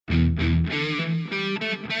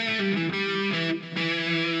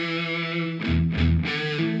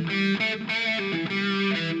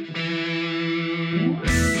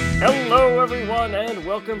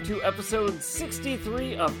welcome to episode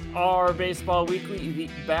 63 of Our Baseball Weekly, the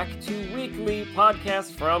Back to Weekly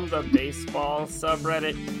podcast from the baseball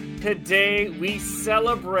subreddit. Today we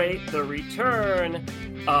celebrate the return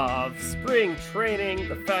of spring training,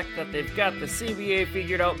 the fact that they've got the CBA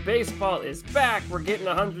figured out, baseball is back, we're getting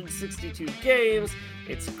 162 games,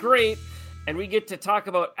 it's great, and we get to talk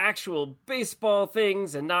about actual baseball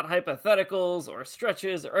things and not hypotheticals or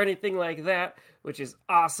stretches or anything like that, which is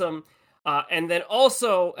awesome. And then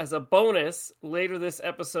also, as a bonus, later this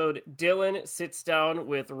episode, Dylan sits down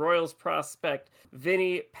with Royals prospect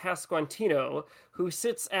Vinny Pasquantino, who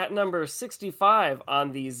sits at number 65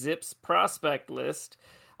 on the Zips prospect list.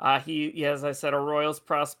 He, as I said, a Royals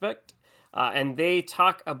prospect. And they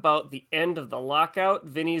talk about the end of the lockout,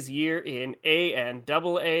 Vinny's year in A and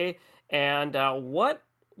AA, and what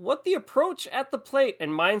the approach at the plate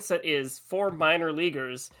and mindset is for minor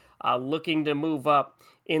leaguers looking to move up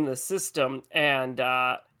in the system. And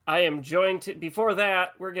I am joined before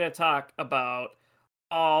that, we're going to talk about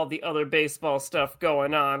all the other baseball stuff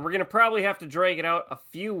going on. We're going to probably have to drag it out a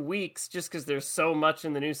few weeks just because there's so much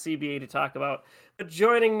in the new CBA to talk about. But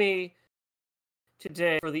joining me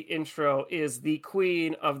today for the intro is the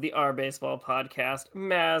queen of the Our Baseball podcast,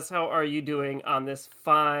 Maz. How are you doing on this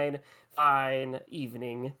fine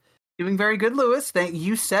evening? Doing very good, Lewis.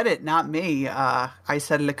 You said it, not me. I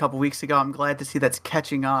said it a couple weeks ago. I'm glad to see that's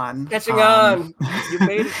catching on. You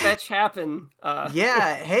made it fetch happen.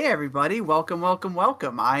 Yeah. Hey, everybody. Welcome.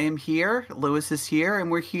 I am here. Lewis is here. And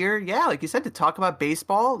we're here, like you said, to talk about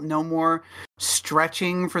baseball. No more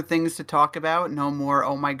stretching for things to talk about. No more,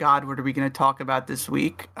 oh my God, what are we going to talk about this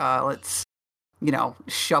week? Let's,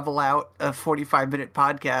 shovel out a 45-minute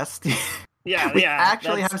podcast. We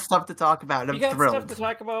actually have stuff to talk about. I'm thrilled. We got stuff to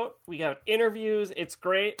talk about. We got interviews. It's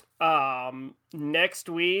great. Next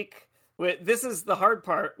week, this is the hard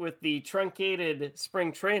part with the truncated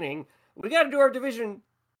spring training. We got to do our division.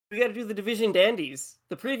 We got to do the Division Dandies,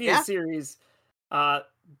 the previous series.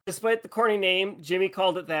 Despite the corny name, Jimmy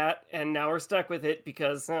called it that, and now we're stuck with it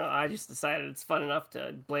because I just decided it's fun enough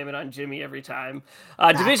to blame it on Jimmy every time.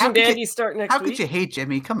 Division Dandies start next week. How could you hate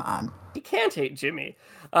Jimmy? Come on. You can't hate Jimmy.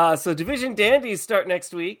 So Division Dandies start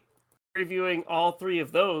next week, reviewing all three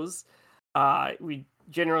of those. We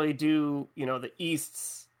generally do, the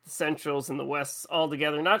Easts, the Centrals, and the Wests all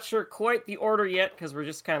together. Not sure quite the order yet because we're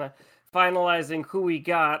just kind of finalizing who we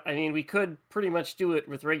got. I mean, we could pretty much do it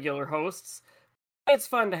with regular hosts. It's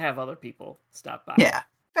fun to have other people stop by. Yeah,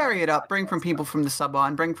 vary it up. Bring from people from the sub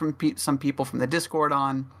on. Bring from some people from the Discord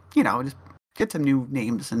on. Just get some new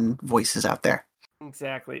names and voices out there.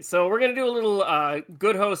 Exactly. So we're going to do a little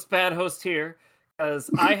good host, bad host here,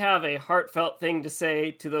 because I have a heartfelt thing to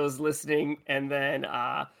say to those listening, and then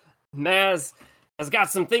Maz has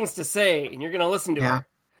got some things to say, and you're going to listen to her.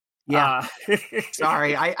 Yeah.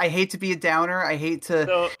 Sorry. I hate to be a downer. I hate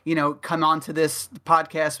to, come onto this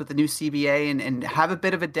podcast with the new CBA and have a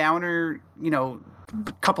bit of a downer,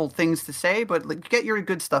 couple things to say, but get your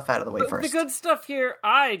good stuff out of the way first. The good stuff here,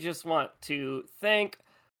 I just want to thank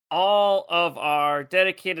all of our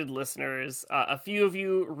dedicated listeners. A few of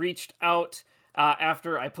you reached out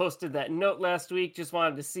after I posted that note last week. Just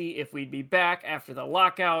wanted to see if we'd be back after the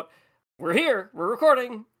lockout. We're here. We're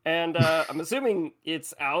recording. And I'm assuming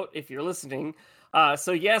it's out if you're listening.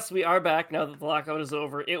 So yes, we are back now that the lockout is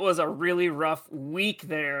over. It was a really rough week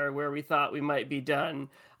there where we thought we might be done.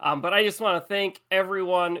 But I just want to thank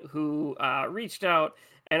everyone who reached out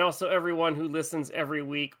and also everyone who listens every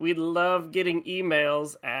week. We love getting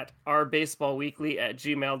emails at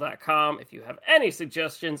ourbaseballweekly@gmail.com. If you have any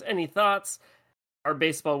suggestions, any thoughts,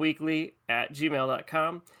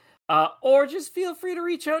 ourbaseballweekly@gmail.com. Or just feel free to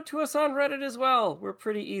reach out to us on Reddit as well. We're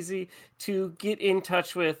pretty easy to get in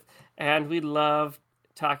touch with, and we love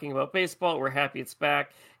talking about baseball. We're happy it's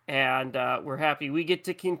back, and we're happy we get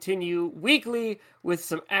to continue weekly with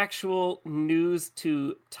some actual news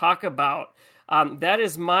to talk about. That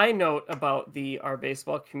is my note about the Our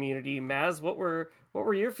Baseball community. Maz, what were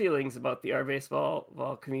your feelings about the Our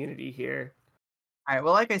Baseball community here? All right.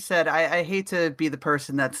 Well, like I said, I hate to be the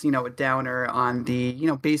person that's, a downer on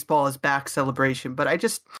the, baseball is back celebration, but I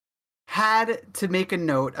just had to make a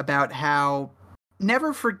note about how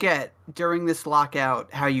never forget during this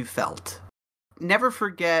lockout how you felt. Never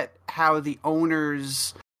forget how the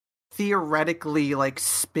owners theoretically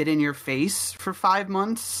spit in your face for 5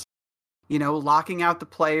 months, locking out the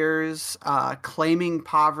players, claiming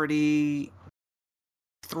poverty,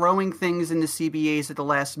 throwing things into CBAs at the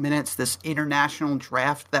last minutes, this international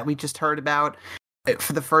draft that we just heard about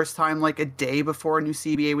for the first time a day before a new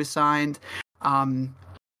CBA was signed.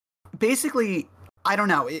 Basically, I don't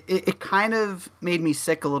know, it kind of made me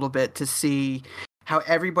sick a little bit to see how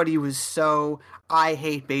everybody was so, I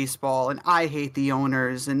hate baseball and I hate the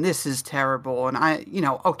owners and this is terrible. And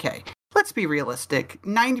okay, let's be realistic.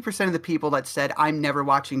 90% of the people that said, I'm never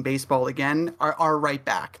watching baseball again are right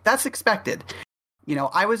back. That's expected.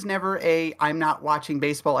 I was never I'm not watching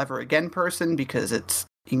baseball ever again person because it's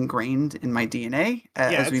ingrained in my DNA,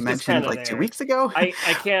 as we mentioned like 2 weeks ago. I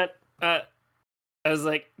can't, I was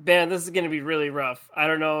like, man, this is going to be really rough. I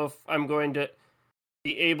don't know if I'm going to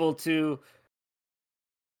be able to.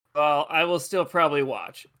 Well, I will still probably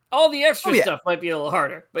watch. All the extra stuff might be a little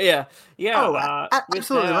harder, but yeah.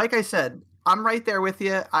 Absolutely. Like I said, I'm right there with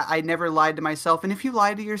you. I never lied to myself, and if you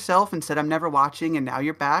lied to yourself and said I'm never watching, and now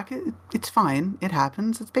you're back, it's fine. It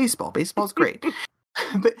happens. It's baseball. Baseball's great.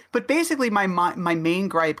 but basically, my main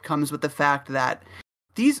gripe comes with the fact that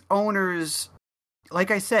these owners,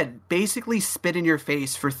 like I said, basically spit in your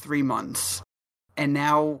face for 3 months, and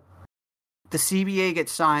now the CBA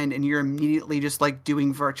gets signed and you're immediately just like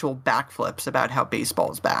doing virtual backflips about how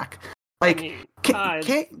baseball's back. Like, I mean,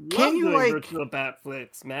 can't you like virtual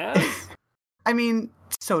backflips, man? I mean,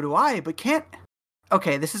 so do I, but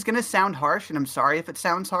okay, this is going to sound harsh and I'm sorry if it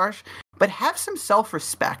sounds harsh, but have some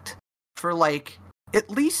self-respect for like at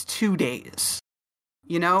least 2 days,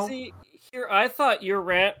 See, here, I thought your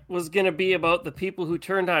rant was going to be about the people who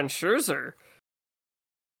turned on Scherzer.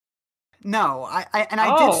 No, I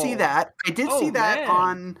did see that. I did see that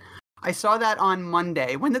I saw that on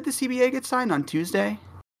Monday. When did the CBA get signed? On Tuesday?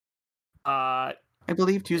 I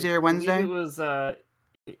believe Tuesday or Wednesday.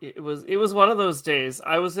 It was one of those days.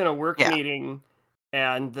 I was in a work meeting,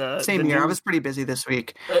 and same here. I was pretty busy this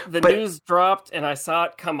week. The news dropped, and I saw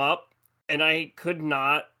it come up, and I couldn't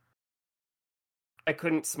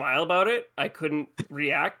smile about it. I couldn't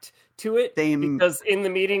react to it because in the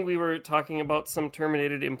meeting we were talking about some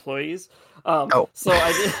terminated employees. So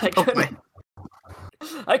I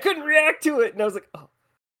couldn't react to it, and I was like, oh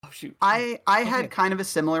shoot. I had kind of a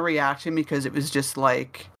similar reaction because it was just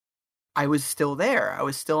like I was still there. I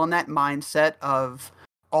was still in that mindset of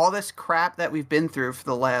all this crap that we've been through for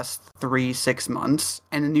the last 3-6 months,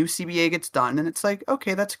 and a new CBA gets done, and it's like,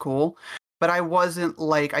 okay, that's cool. But I wasn't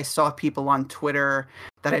like, I saw people on Twitter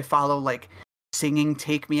that I follow like singing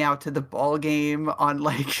 "Take Me Out to the Ball Game" on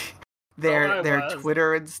like their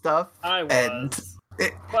Twitter and stuff. I was. And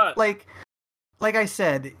like I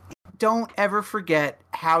said, don't ever forget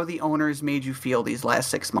how the owners made you feel these last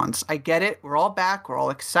 6 months. I get it. We're all back. We're all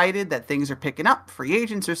excited that things are picking up. Free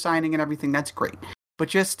agents are signing and everything. That's great. But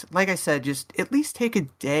just, like I said, just at least take a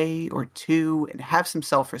day or two and have some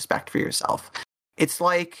self-respect for yourself. It's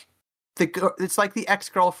like the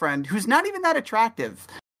ex-girlfriend who's not even that attractive,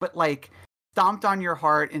 but like stomped on your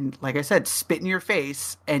heart and, like I said, spit in your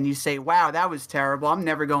face, and you say, wow, that was terrible. I'm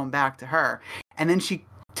never going back to her. And then she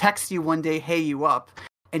texts you one day, hey, you up?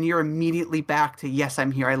 And you're immediately back to, yes,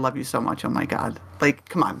 I'm here. I love you so much. Oh my God. Like,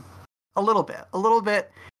 come on. A little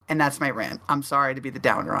bit. And that's my rant. I'm sorry to be the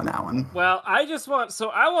downer on that one. Well, I want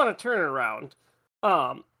to turn it around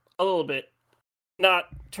a little bit. Not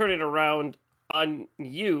turn it around on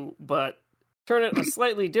you, but turn it a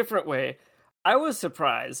slightly different way. I was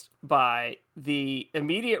surprised by the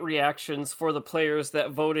immediate reactions for the players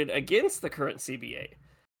that voted against the current CBA.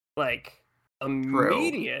 Like,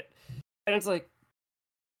 immediate. True. And it's like,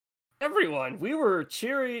 everyone, we were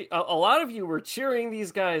cheering, a lot of you were cheering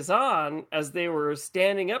these guys on as they were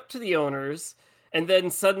standing up to the owners, and then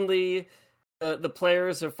suddenly the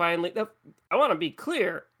players are finally, I want to be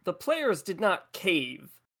clear, the players did not cave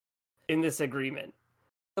in this agreement.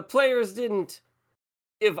 The players didn't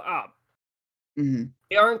give up. Mm-hmm.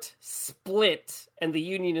 They aren't split and the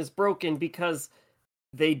union is broken because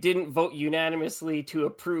they didn't vote unanimously to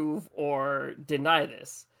approve or deny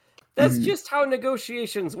this. That's just how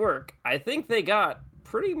negotiations work. I think they got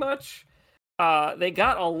pretty much, they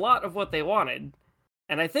got a lot of what they wanted.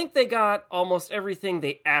 And I think they got almost everything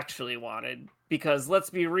they actually wanted. Because let's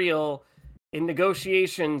be real, in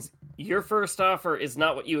negotiations, your first offer is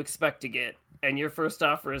not what you expect to get. And your first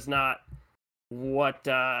offer is not what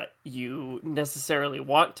you necessarily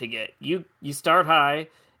want to get. You start high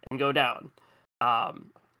and go down.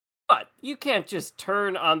 But you can't just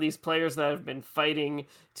turn on these players that have been fighting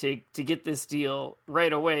to get this deal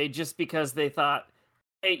right away just because they thought,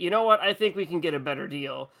 hey, you know what? I think we can get a better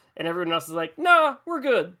deal. And everyone else is like, nah, we're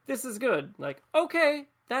good. This is good. Like, okay,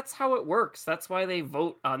 that's how it works. That's why they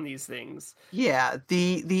vote on these things. Yeah,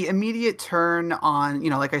 the immediate turn on,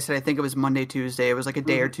 like I said, I think it was Monday, Tuesday. It was like a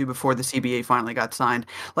day or two before the CBA finally got signed.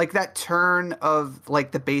 Like that turn of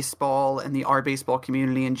like the baseball and the our baseball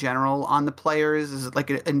community in general on the players is like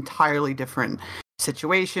an entirely different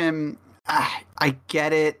situation. I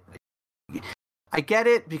get it. I get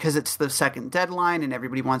it because it's the second deadline and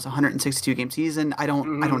everybody wants a 162 game season. I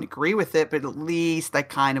don't agree with it, but at least I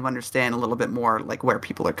kind of understand a little bit more like where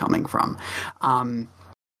people are coming from.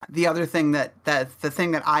 The other thing that the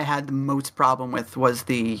thing that I had the most problem with was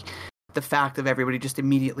the fact of everybody just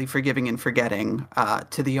immediately forgiving and forgetting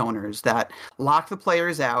to the owners that locked the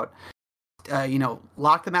players out.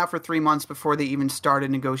 Locked them out for 3 months before they even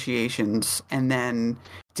started negotiations, and then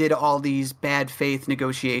did all these bad faith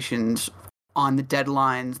negotiations on the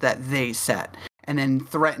deadlines that they set, and then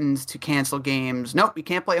threatens to cancel games. Nope, we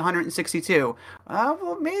can't play 162.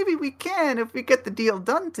 Well, maybe we can if we get the deal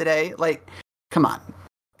done today. Like, come on.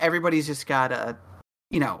 Everybody's just gotta,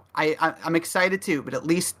 I'm excited too, but at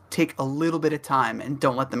least take a little bit of time and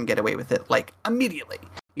don't let them get away with it, like, immediately.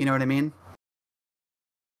 You know what I mean?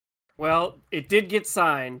 Well, it did get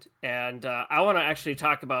signed, and I want to actually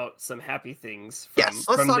talk about some happy things. Let's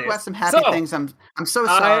talk about some happy things. I'm so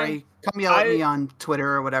sorry. Come yell at me on Twitter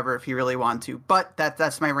or whatever if you really want to. But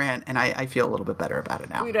that's my rant, and I feel a little bit better about it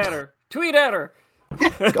now. Tweet at her.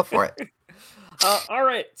 Go for it. All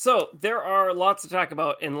right, so there are lots to talk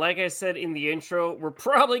about, and like I said in the intro, we're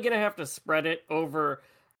probably going to have to spread it over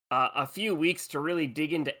a few weeks to really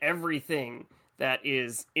dig into everything that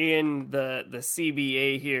is in the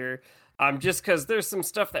CBA here, just because there's some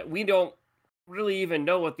stuff that we don't really even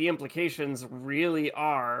know what the implications really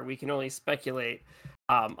are. We can only speculate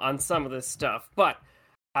on some of this stuff. But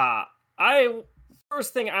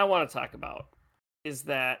first thing I want to talk about is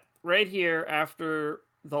that right here, after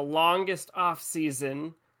the longest off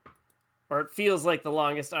season, or it feels like the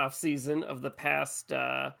longest off season of the past,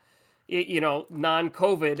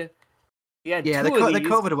 non-COVID. The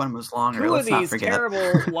COVID one was longer. Let's not forget. Two of these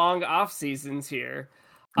terrible long off seasons here.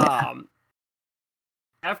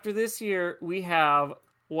 After this year, we have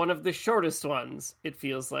one of the shortest ones, it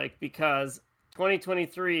feels like, because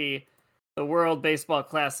 2023, the World Baseball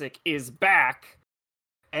Classic, is back,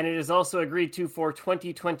 and it is also agreed to for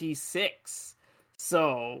 2026.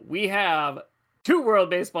 So we have 2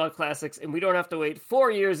 World Baseball Classics, and we don't have to wait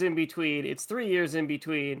 4 years in between. It's 3 years in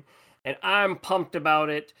between, and I'm pumped about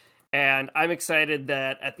it. And I'm excited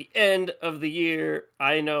that at the end of the year,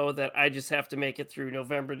 I know that I just have to make it through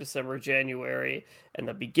November, December, January, and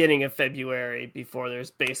the beginning of February before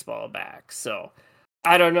there's baseball back. So,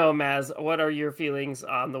 I don't know, Maz, what are your feelings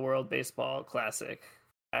on the World Baseball Classic?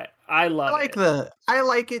 I love it. I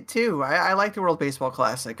like it too. I like the World Baseball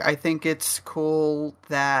Classic. I think it's cool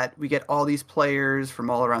that we get all these players from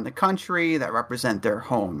all around the country that represent their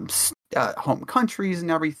home countries and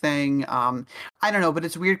everything. I don't know, but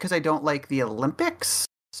it's weird because I don't like the Olympics,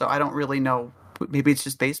 so I don't really know. Maybe it's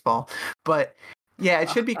just baseball, but yeah, it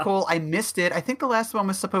should be cool. I missed it. I think the last one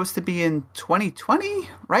was supposed to be in 2020,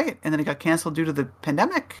 right? And then it got canceled due to the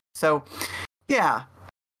pandemic. So yeah.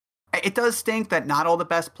 It does stink that not all the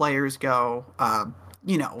best players go.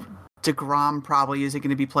 DeGrom probably isn't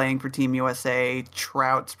going to be playing for Team USA.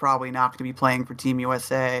 Trout's probably not going to be playing for Team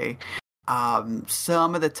USA.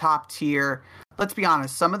 Some of the top tier, let's be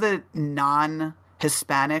honest, some of the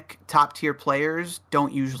non-Hispanic top tier players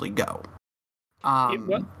don't usually go.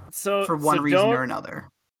 For one reason or another.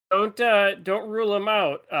 Don't rule them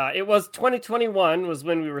out. It was 2021 was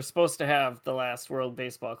when we were supposed to have the last World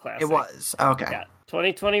Baseball Classic. It was. Okay. Yeah,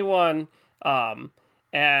 2021.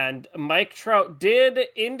 And Mike Trout did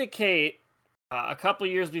indicate a couple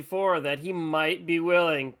years before that he might be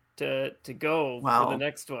willing to go for the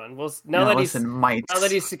next one. Well, now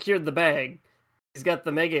that he's secured the bag, he's got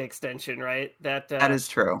the mega extension, right? That is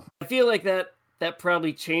true. I feel like that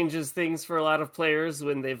probably changes things for a lot of players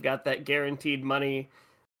when they've got that guaranteed money.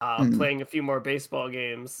 Playing a few more baseball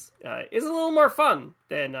games is a little more fun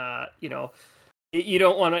than, you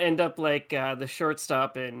don't want to end up like the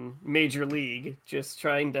shortstop in Major League, just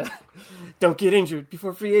trying to don't get injured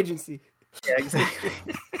before free agency. Yeah, exactly.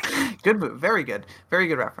 Good move. Very good. Very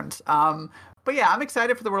good reference. But yeah, I'm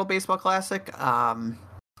excited for the World Baseball Classic.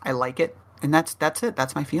 I like it. And that's it.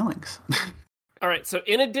 That's my feelings. All right. So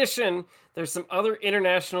in addition, there's some other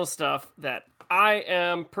international stuff that I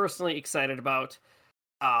am personally excited about.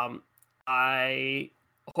 I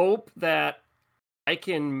hope that I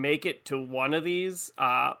can make it to one of these.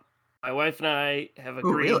 My wife and I have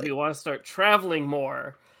agreed we want to start traveling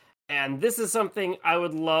more. And this is something I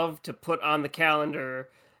would love to put on the calendar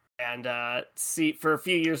and see for a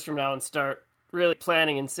few years from now and start really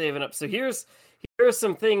planning and saving up. So here are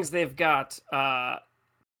some things they've got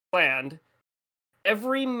planned.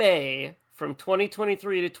 Every May from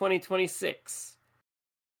 2023 to 2026,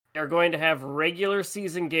 they're going to have regular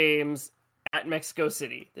season games at Mexico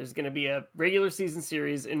City. There's going to be a regular season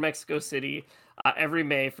series in Mexico City every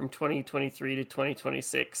May from 2023 to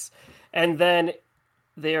 2026. And then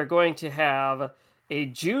they are going to have a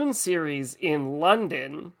June series in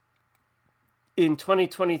London in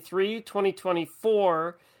 2023,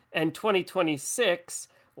 2024, and 2026.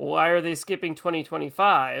 Why are they skipping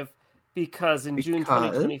 2025? Because in June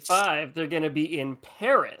 2025, they're going to be in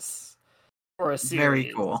Paris for a series.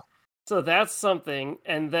 Very cool. So that's something.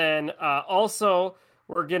 And then also,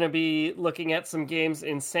 we're going to be looking at some games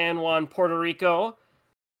in San Juan, Puerto Rico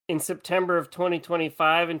in September of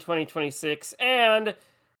 2025 and 2026. And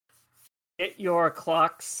get your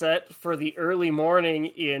clock set for the early morning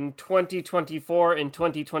in 2024 and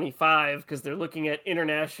 2025, because they're looking at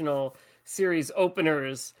international series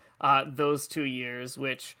openers those 2 years,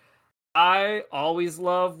 which I always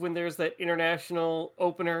love when there's that international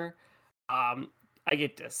opener. I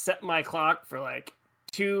get to set my clock for like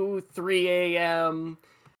 2, 3 a.m.,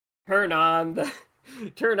 turn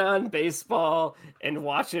on baseball and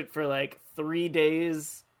watch it for like 3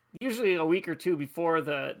 days, usually a week or two before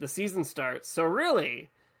the season starts. So really,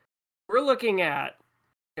 we're looking at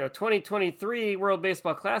 2023 World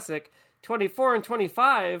Baseball Classic, 24 and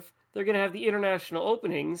 25, they're going to have the international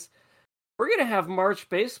openings. We're going to have March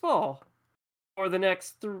baseball for the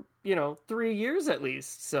next 3 years at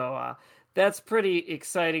least. So that's pretty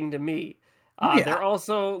exciting to me. They're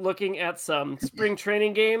also looking at some spring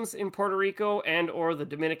training games in Puerto Rico and or the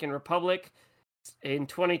Dominican Republic in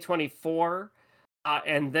 2024.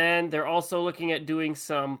 And then they're also looking at doing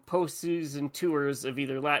some postseason tours of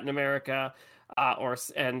either Latin America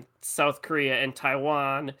and South Korea and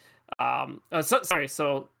Taiwan.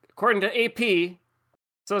 So according to AP,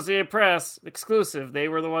 Associated Press, exclusive, they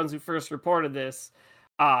were the ones who first reported this.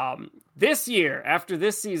 This year, after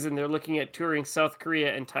this season, they're looking at touring South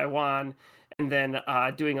Korea and Taiwan, and then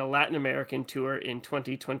doing a Latin American tour in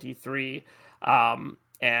 2023.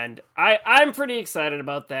 And I'm pretty excited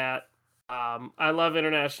about that. I love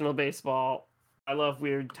international baseball. I love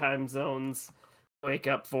weird time zones to wake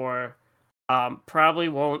up for. Probably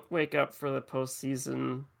won't wake up for the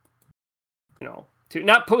postseason,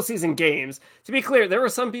 not postseason games. To be clear, there were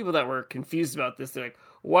some people that were confused about this. They're like,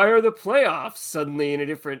 why are the playoffs suddenly in a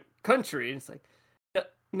different country? And it's like,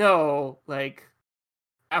 no, like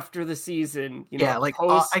after the season,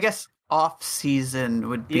 I guess off season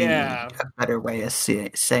would be a better way of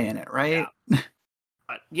saying it, right?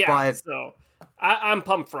 Yeah. So I'm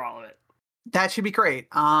pumped for all of it. That should be great.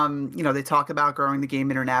 They talk about growing the game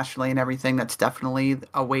internationally and everything. That's definitely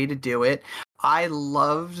a way to do it. I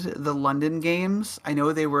loved the London games. I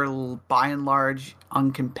know they were by and large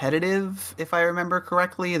uncompetitive, if I remember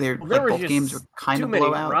correctly. Both games were kind of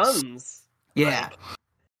blowouts. Runs. Yeah.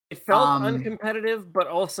 It felt uncompetitive, but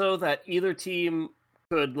also that either team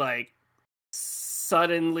could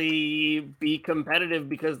suddenly be competitive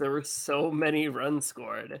because there were so many runs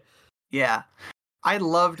scored. Yeah. I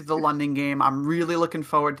loved the London game. I'm really looking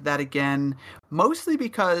forward to that again, mostly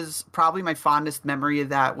because probably my fondest memory of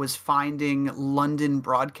that was finding London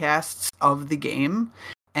broadcasts of the game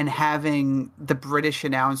and having the British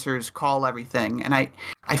announcers call everything. And I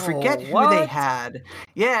forget who they had.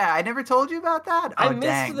 Yeah, I never told you about that. I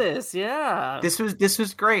missed this. Yeah. This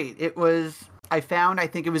was great. It was, I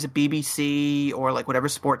think it was a BBC or whatever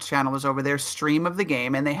sports channel was over there, stream of the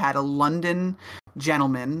game, and they had a London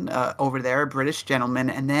gentleman over there, a British gentleman,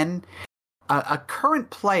 and then a current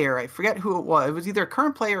player. I forget who it was. It was either a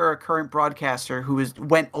current player or a current broadcaster who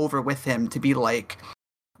went over with him to be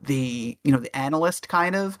the analyst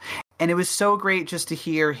kind of. And it was so great just to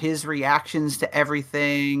hear his reactions to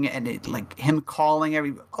everything, and him calling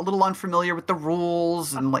a little unfamiliar with the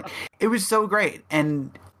rules, and it was so great.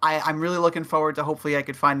 And I'm really looking forward to, hopefully I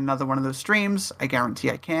could find another one of those streams. I guarantee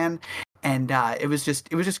I can. And it was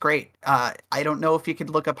just great. I don't know if you could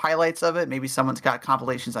look up highlights of it. Maybe someone's got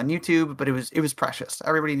compilations on YouTube, but it was precious.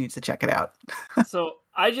 Everybody needs to check it out. So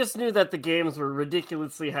I just knew that the games were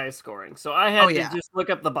ridiculously high scoring. So I had to just look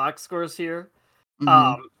up the box scores here.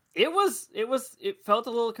 Mm-hmm. It felt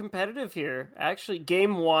a little competitive here. Actually,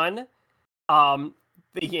 game 1, the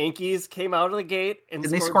Yankees came out of the gate and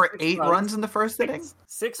they scored 8 runs in the first inning?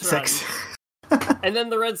 6 runs. And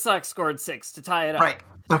then the Red Sox scored 6 to tie it up. Right.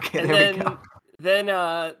 Okay, and there we go. Then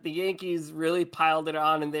the Yankees really piled it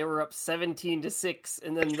on, and they were up 17-6,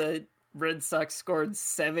 and then the Red Sox scored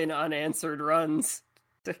 7 unanswered runs.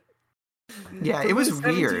 Yeah, it was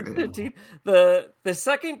weird. The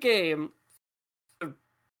second game,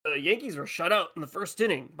 the Yankees were shut out in the first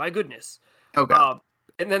inning. My goodness. Okay.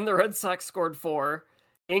 And then the Red Sox scored 4.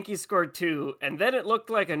 Yankees scored 2, and then it looked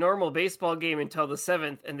like a normal baseball game until the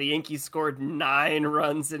 7th, and the Yankees scored 9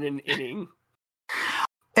 runs in an inning.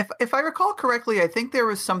 If I recall correctly, I think there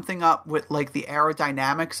was something up with like the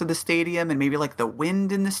aerodynamics of the stadium and maybe like the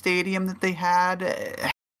wind in the stadium that they had.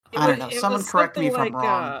 I don't know. It Someone was correct me something if I'm like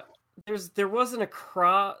wrong. there wasn't a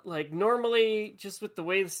cross like normally just with the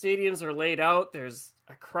way the stadiums are laid out. There's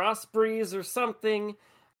a cross breeze or something,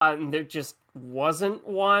 and there just wasn't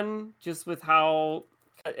one. Just with how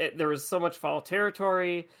there was so much foul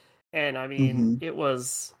territory, and I mean Hmm. it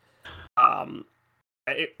was um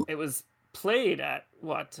it was played at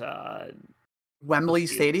what let's Wembley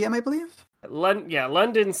see Stadium, I believe.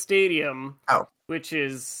 London Stadium, Oh, which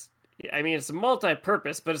is, I mean, it's a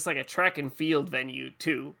multi-purpose, but it's like a track and field venue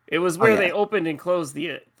too. It was oh where yeah. they opened and closed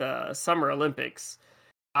the Summer Olympics.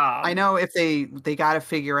 I Um, know if they got to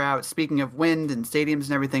figure out. Speaking of wind and stadiums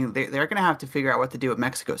and everything, they're going to have to figure out what to do at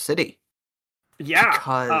Mexico City yeah.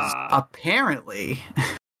 because apparently,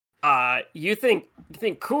 You think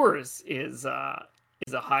Coors is a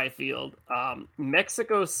high field.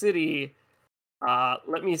 Mexico City.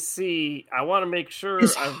 Let me see. I want to make is sure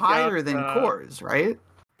I've got. higher than Coors, right?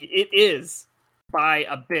 It is by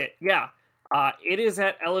a bit. Yeah. It is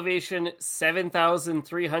at elevation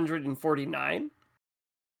 7,349.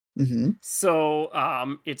 Mm-hmm.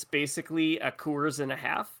 So it's basically a Coors and a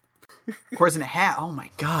half. Coors and a half. Oh my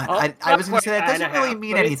god! Oh, I not was going to quite say that and a doesn't really half,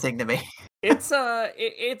 mean but anything to me. it's a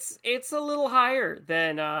little higher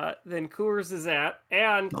than Coors is at.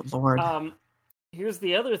 And Oh Lord. um, here's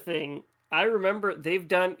the other thing. I remember they've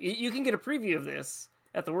done. You can get a preview of this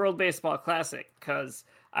at the World Baseball Classic because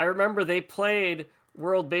I remember they played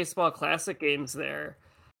World Baseball Classic games there,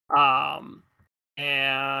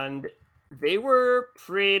 and they were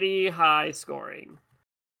pretty high scoring.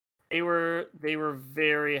 They were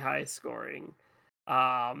very high scoring.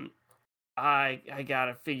 Um, I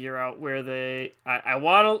gotta figure out where I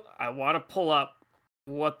wanna pull up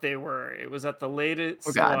what they were. It was at the Oh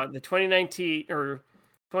latest god. one, the 2019 or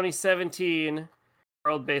 2017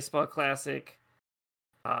 World Baseball Classic.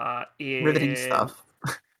 Riveting In stuff.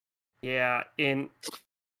 yeah in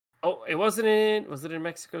oh it wasn't in was it in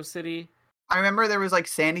Mexico City? I remember there was like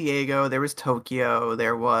San Diego, there was Tokyo,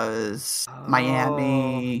 there was Oh,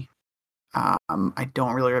 Miami. I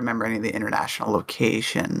don't really remember any of the international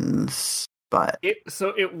locations, but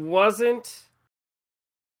it wasn't.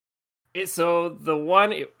 So the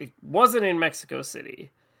one it wasn't in Mexico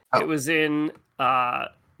City. It oh, was in dang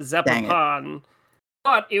it. Zapopan,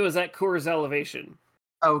 but it was at Coors Elevation,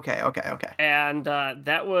 Okay, okay, okay. and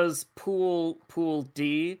that was Pool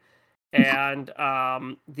D, and the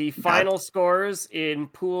God, final scores in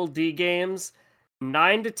Pool D games: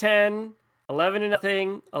 9-10,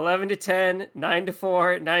 11-0, 11-10,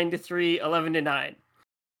 9-4, 9-3, 11-9.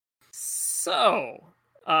 So,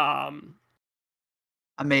 yeah,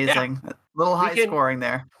 amazing. A little we high can scoring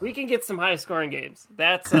there. we can get some high scoring games.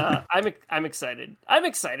 That's I'm excited. I'm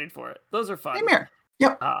excited for it. Those are Same fun. here.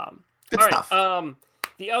 Yep, good All right. stuff.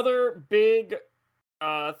 The other big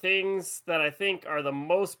things that I think are the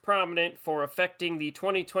most prominent for affecting the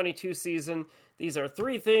 2022 season. These are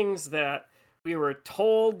three things that we were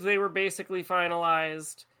told they were basically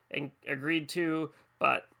finalized and agreed to,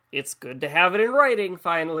 but it's good to have it in writing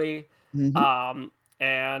finally. Hmm.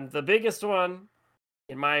 And the biggest one,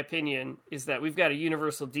 in my opinion, is that we've got a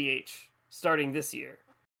universal DH starting this year.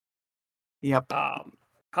 Yep.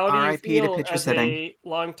 How do you R.I.P. to feel pitcher as sitting. a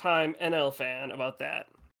longtime NL fan about that?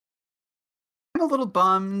 I'm a little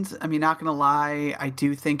bummed. I mean, not gonna lie, I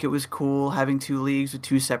do think it was cool having two leagues with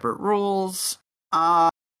two separate rules. Uh,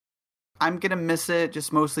 I'm gonna miss it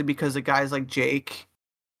just mostly because of guys like Jake.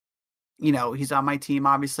 You know, he's on my team.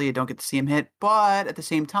 Obviously, I don't get to see him hit, but at the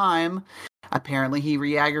same time, apparently he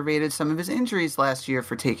re-aggravated some of his injuries last year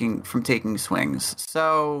for taking swings.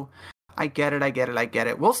 So I get it. I get it. I get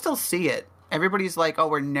it. We'll still see it. Everybody's like, "Oh,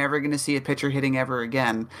 we're never gonna see a pitcher hitting ever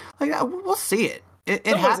again." Like, we'll see it. It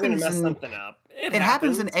Someone's going to happens mess in something up. It it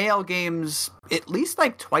happens in happens. AL games at least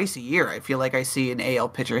like twice a year. I feel like I see an AL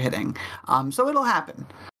pitcher hitting. So it'll happen.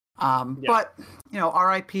 Yeah. But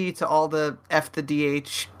RIP to all the F the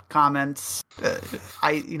DH comments.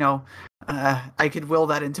 I could will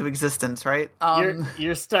that into existence, right?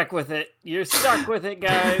 You're stuck with it. You're stuck with it,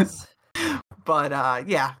 guys. But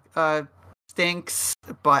yeah, stinks.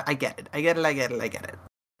 But I get it. I get it. I get it. I get it.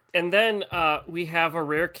 And then we have a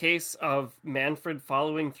rare case of Manfred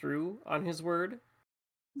following through on his word.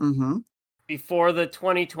 Mm-hmm. Before the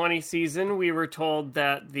 2020 season, we were told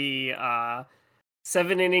that the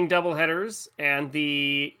 7-inning doubleheaders and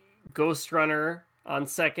the ghost runner on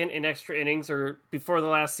second in extra innings, or before the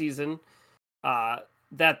last season,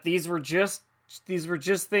 that these were just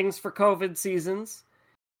things for COVID seasons,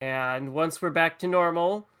 and once we're back to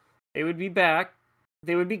normal, they would be back.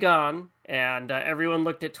 they would be gone, and everyone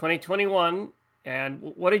looked at 2021. And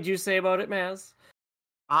what did you say about it, Maz?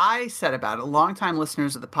 I said about it. Longtime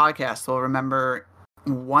listeners of the podcast will remember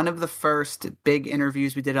one of the first big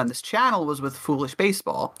interviews we did on this channel was with Foolish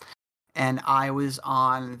Baseball. And I was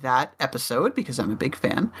on that episode because I'm a big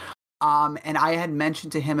fan. And I had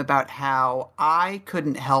mentioned to him about how I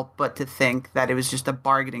couldn't help but to think that it was just a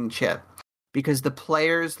bargaining chip because the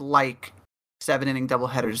players like 7-inning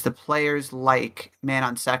doubleheaders, the players like man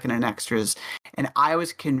on second and extras. And I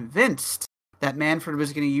was convinced that Manfred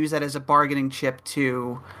was going to use that as a bargaining chip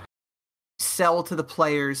to sell to the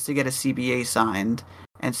players to get a CBA signed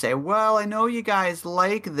and say, well, I know you guys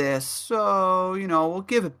like this, so, we'll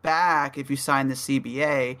give it back if you sign the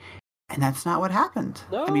CBA. And that's not what happened.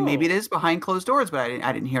 No. I mean, maybe it is behind closed doors, but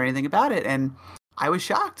I didn't hear anything about it. And I was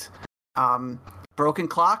shocked. Broken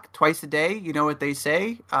clock twice a day, you know what they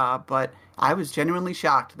say. But I was genuinely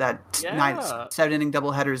shocked that 7-inning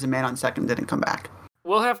doubleheaders and man on second didn't come back.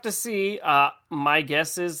 We'll have to see. My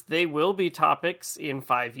guess is they will be topics in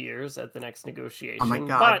 5 years at the next negotiation. Oh my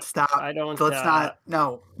God! But stop. Let's not.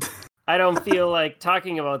 No. I don't feel like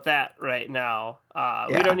talking about that right now.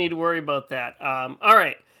 We don't need to worry about that. All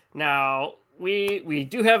right. Now we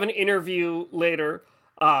do have an interview later.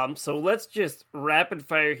 So let's just rapid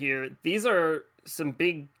fire here. These are some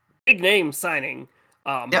big names signing.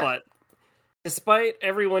 But despite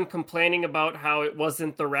everyone complaining about how it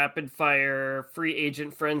wasn't the rapid fire free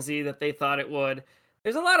agent frenzy that they thought it would,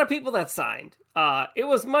 there's a lot of people that signed. It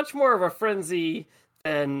was much more of a frenzy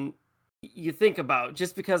than you think about.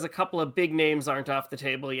 Just because a couple of big names aren't off the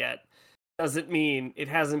table yet doesn't mean it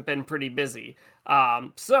hasn't been pretty busy.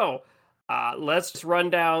 So let's just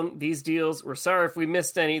run down these deals. We're sorry if we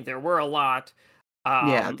missed any. There were a lot.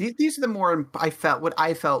 These are the more I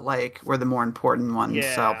felt like were the more important ones.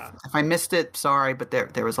 Yeah. So if I missed it, sorry, but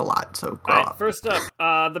there was a lot. So go right, off. First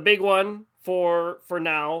up, the big one for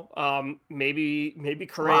now. Maybe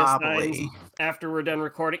Correa signs after we're done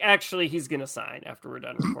recording. Actually, he's gonna sign after we're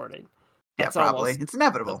done recording. Probably. It's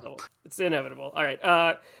inevitable. It's inevitable. All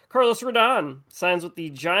right. Carlos Rodon signs with the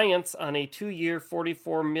Giants on a 2-year,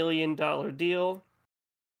 $44 million deal,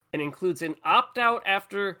 and includes an opt-out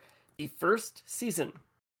after the first season.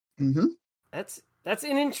 Mm-hmm. That's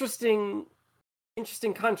an interesting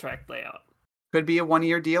contract layout. Could be a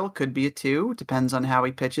 1-year deal, could be a 2. Depends on how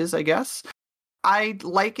he pitches, I guess. I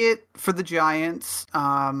like it for the Giants.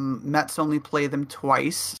 Mets only play them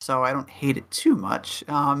twice, so I don't hate it too much.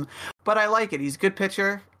 But I like it. He's a good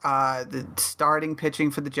pitcher. The starting pitching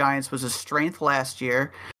for the Giants was a strength last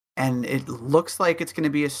year, and it looks like it's going to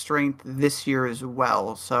be a strength this year as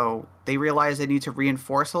well. So they realize they need to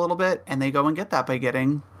reinforce a little bit, and they go and get that by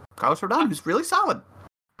getting Carlos Rodon, who's really solid.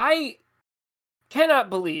 I cannot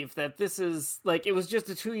believe that this is like it was just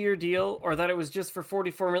a 2-year deal or that it was just for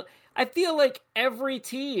 $44 million. I feel like every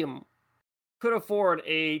team could afford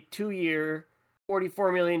a 2-year,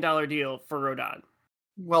 $44 million deal for Rodon.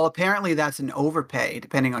 Well, apparently that's an overpay,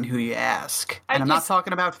 depending on who you ask. And I'm not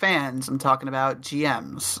talking about fans. I'm talking about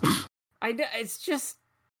GMs. It's just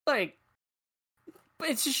like,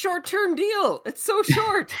 it's a short-term deal. It's so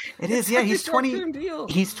short. It is, yeah. He's 20. Deal.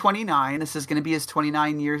 He's 29. This is going to be his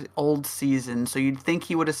 29-year-old season. So you'd think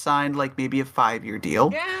he would have signed like maybe a 5-year deal.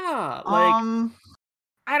 Yeah, like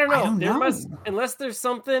I don't know. There must, unless there's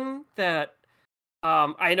something that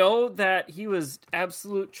I know that he was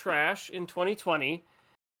absolute trash in 2020.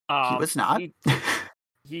 He was not.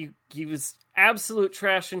 He was absolute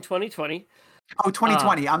trash in 2020. Oh,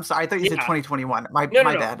 2020. I'm sorry. I thought you said 2021. My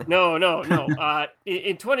bad. No.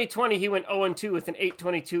 In 2020, he went 0-2 with an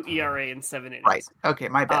 8.22 ERA in 7 innings. Right. Okay,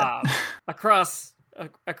 my bad. Across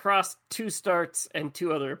 2 starts and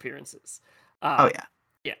 2 other appearances. Yeah.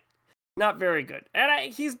 Not very good.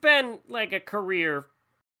 And he's been like a career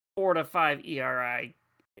 4 to 5 ERA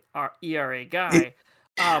guy.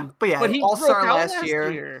 But he All-Star last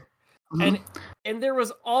year. Mm-hmm. And there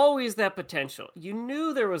was always that potential. You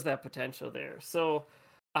knew there was that potential there. So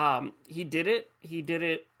he did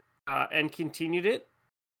it and continued it.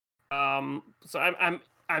 So I'm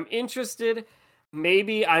interested.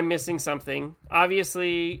 Maybe I'm missing something.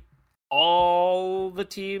 Obviously, all the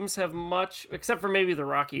teams have except for maybe the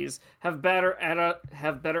Rockies, have better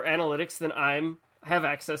analytics than I have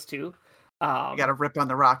access to. You got to rip on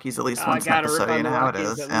the Rockies at least once an episode. You know how it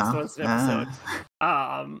is. At least once an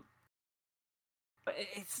episode.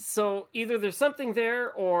 So either there's something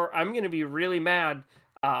there, or I'm going to be really mad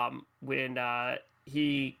when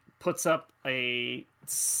he puts up a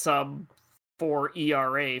sub 4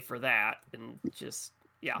 ERA for that, and just.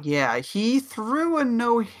 Yeah, he threw a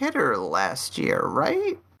no-hitter last year,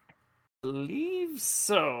 right? I believe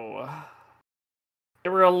so.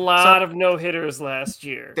 There were a lot of no-hitters last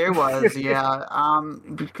year. There was, yeah.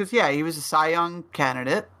 Because he was a Cy Young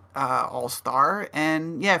candidate, All-Star,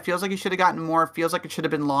 and it feels like he should have gotten more. Feels like it should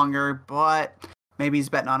have been longer, but maybe he's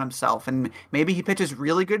betting on himself, and maybe he pitches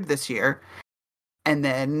really good this year, and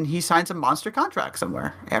then he signs a monster contract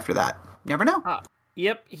somewhere after that. Never know.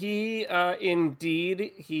 Yep, he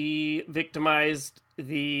victimized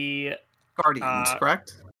the Guardians,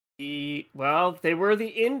 correct? They were the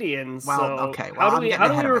Indians. Well, so okay. Well, how do we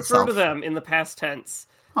refer to them in the past tense?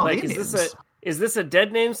 Oh, like, is this a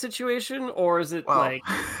dead name situation, or is it like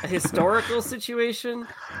a historical situation?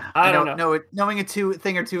 I don't know. Knowing a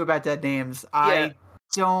thing or two about dead names, I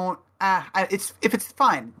don't. It's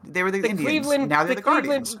fine. They were the Indians. Cleveland, now they're the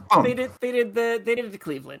Guardians. They did the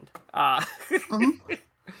Cleveland. Mm-hmm.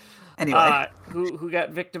 Anyway, who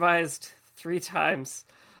got victimized 3 times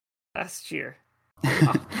last year?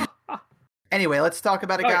 Anyway, let's talk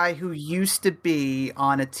about a guy who used to be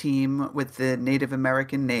on a team with the Native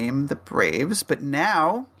American name, the Braves, but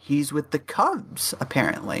now he's with the Cubs,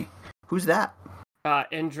 apparently. Who's that?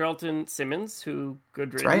 Andrelton Simmons, who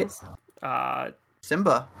good riddance. Right.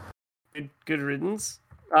 Simba. Good riddance.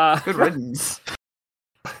 Good riddance.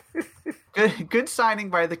 Good signing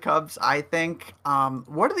by the Cubs, I think.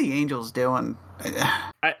 What are the Angels doing?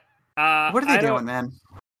 What are they doing, man?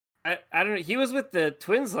 I don't know. He was with the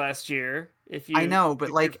Twins last year. I know,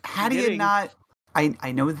 but how do you not?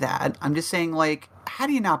 I know that. I'm just saying, how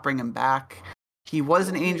do you not bring him back? He was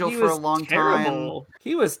an Angel for a long time.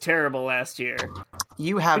 He was terrible last year.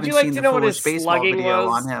 You haven't seen the Foolish Baseball video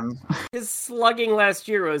on him. His slugging last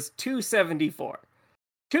year was 274.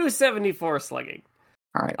 274 slugging.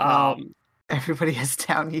 All right. Well, everybody has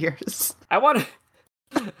down years.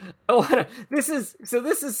 This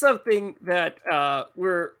is something that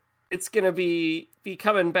it's gonna be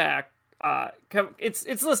coming back.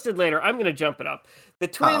 It's listed later. I'm gonna jump it up. The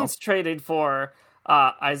Twins traded for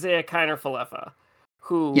Isaiah Kiner-Falefa,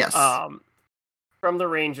 who from the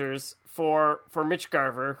Rangers for Mitch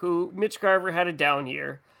Garver, who Mitch Garver had a down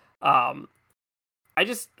year. I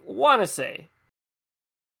just want to say,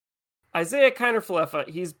 Isaiah Kiner-Falefa,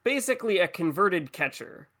 he's basically a converted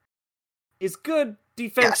catcher. He's good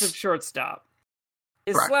defensive shortstop.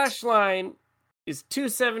 His slash line is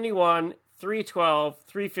 271, 312,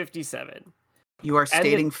 357. You are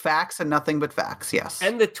stating facts and nothing but facts, yes.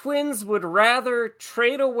 And the Twins would rather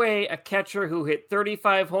trade away a catcher who hit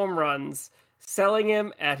 35 home runs, selling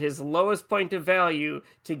him at his lowest point of value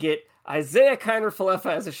to get Isaiah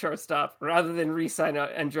Kiner-Falefa as a shortstop rather than re-sign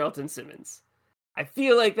Andrelton Simmons. I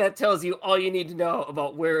feel like that tells you all you need to know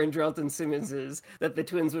about where Andrelton Simmons is, that the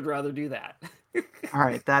Twins would rather do that. All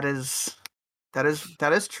right, that is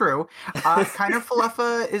true.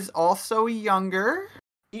 Kiner-Falefa is also younger.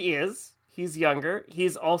 He is. He's younger.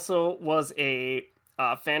 He's also was a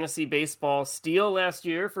fantasy baseball steal last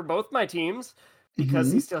year for both my teams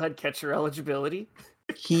because he still had catcher eligibility.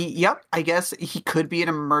 I guess he could be an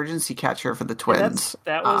emergency catcher for the Twins.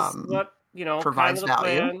 That was what, provides kind of the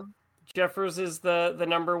value. plan. Jeffers is the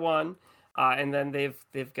number one, and then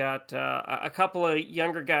they've got a couple of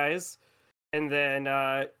younger guys, and then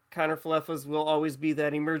Kiner-Falefa will always be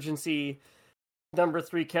that emergency number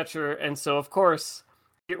 3 catcher, and so of course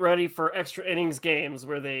get ready for extra innings games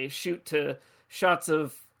where they shoot to shots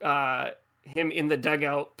of him in the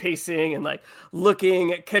dugout pacing and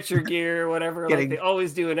looking at catcher gear or whatever. They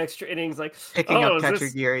always do in extra innings, picking up catcher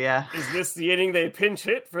gear. Yeah, is this the inning they pinch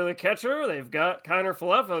hit for the catcher? They've got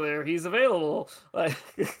Kiner-Falefa there. He's available.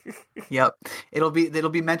 Yep, it'll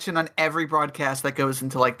be mentioned on every broadcast that goes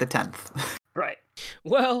into the 10th. Right.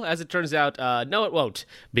 Well, as it turns out, no, it won't,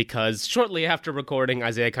 because shortly after recording,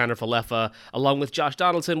 Isaiah Kiner-Falefa, along with Josh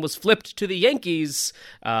Donaldson, was flipped to the Yankees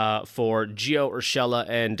for Gio Urshela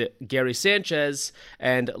and Gary Sanchez,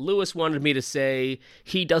 and Lewis wanted me to say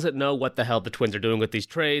he doesn't know what the hell the Twins are doing with these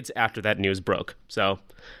trades after that news broke. So,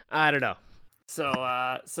 I don't know. So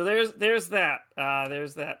there's that.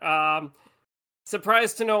 There's that.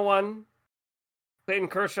 Surprise to no one, Clayton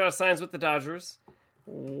Kershaw signs with the Dodgers.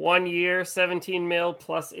 1 year, $17 million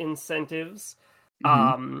plus incentives.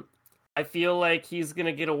 I feel like he's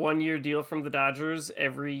gonna get a 1-year deal from the Dodgers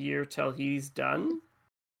every year till he's done.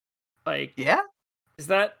 Is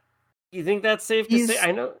that? You think that's safe to say?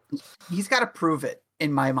 I know he's got to prove it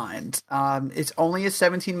in my mind. It's only a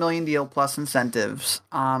 $17 million deal plus incentives.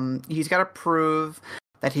 He's got to prove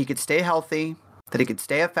that he could stay healthy, that he could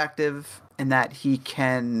stay effective, and that he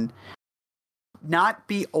can not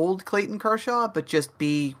be old Clayton Kershaw, but just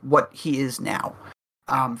be what he is now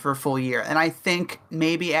for a full year. And I think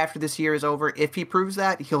maybe after this year is over, if he proves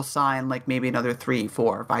that, he'll sign maybe another 3,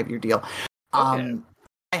 4, 5-year deal. Okay.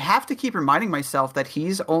 I have to keep reminding myself that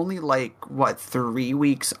he's only 3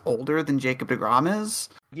 weeks older than Jacob deGrom is.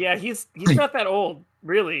 Yeah, he's not that old,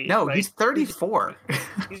 really. No, he's 34.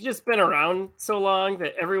 He's just been around so long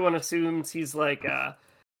that everyone assumes he's like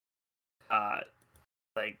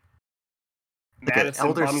Madison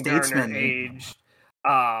elder Bumgarner statesman aged.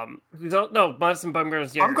 Madison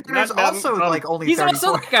Bumgarner's younger. Bumgarner's also only he's 34.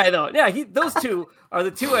 Also that guy though. Yeah, those two are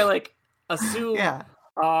the two I assume yeah.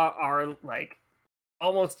 Are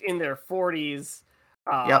almost in their 40s.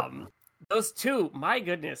 Those two, my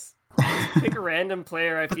goodness. Pick a random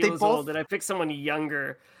player I feel is old, and I pick someone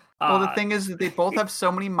younger. Well, the thing is that they both have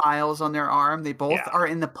so many miles on their arm. They both are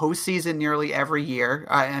in the postseason nearly every year.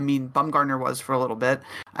 I mean, Bumgarner was for a little bit,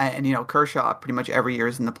 and Kershaw pretty much every year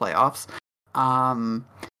is in the playoffs.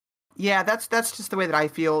 Yeah, that's just the way that I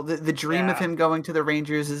feel. The dream of him going to the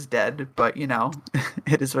Rangers is dead, but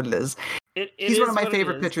it is what it is. He's one of my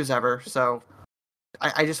favorite pitchers ever, so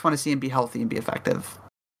I just want to see him be healthy and be effective.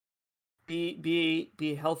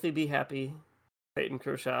 Be healthy, be happy, Clayton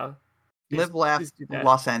Kershaw. Live, laugh,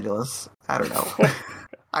 Los Angeles. I don't know.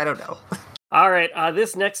 I don't know. All right,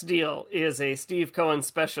 this next deal is a Steve Cohen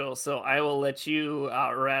special, so I will let you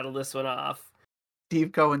rattle this one off.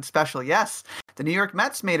 Steve Cohen special, yes. The New York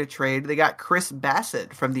Mets made a trade. They got Chris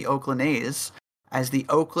Bassitt from the Oakland A's as the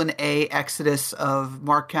Oakland A exodus of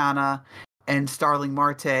Mark Canha and Starling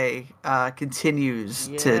Marte continues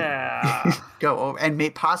to go over,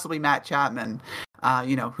 and possibly Matt Chapman.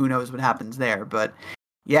 Who knows what happens there, but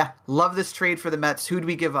yeah, love this trade for the Mets. Who'd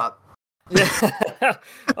we give up?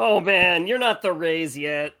 Oh man, you're not the Rays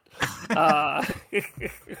yet.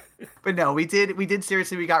 But no, we did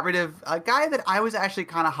seriously. We got rid of a guy that I was actually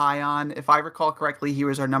kind of high on. If I recall correctly, he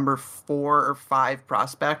was our number 4 or 5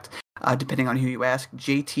 prospect, depending on who you ask.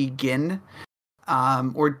 JT Ginn,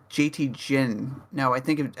 or JT Ginn. No, I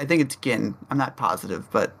think it's Ginn. I'm not positive,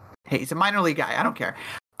 but hey, he's a minor league guy. I don't care.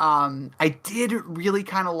 I did really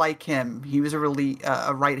kind of like him. He was a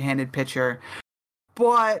right-handed pitcher.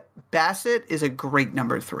 But Bassitt is a great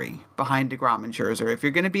number 3 behind DeGrom and Scherzer. If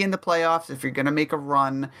you're going to be in the playoffs, if you're going to make a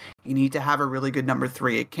run, you need to have a really good number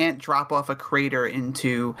 3. It can't drop off a crater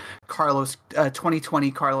into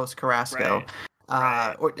 2020 Carlos Carrasco.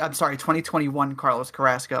 Right. Or I'm sorry, 2021 Carlos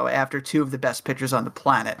Carrasco after 2 of the best pitchers on the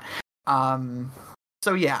planet.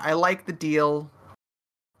 So yeah, I like the deal.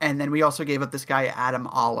 And then we also gave up this guy, Adam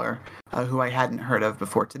Oller, who I hadn't heard of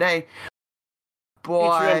before today.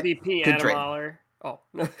 But Future MVP, Adam Oller. Oh.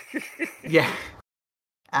 Yeah.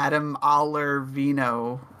 Adam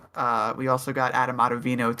Oller-Vino. We also got Adam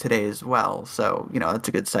Ottavino today as well. So, that's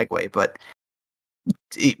a good segue. But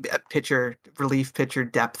relief pitcher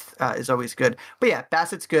depth is always good. But yeah,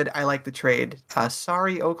 Bassitt's good. I like the trade.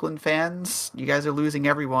 Sorry, Oakland fans. You guys are losing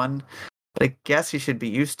everyone. But I guess you should be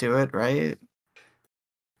used to it, right?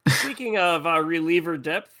 Speaking of reliever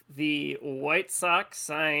depth, the White Sox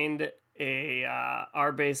signed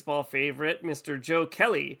our baseball favorite, Mr. Joe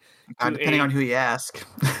Kelly. Depending on who you ask.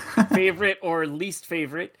 Favorite or least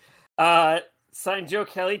favorite. Signed Joe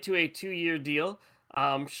Kelly to a 2-year deal.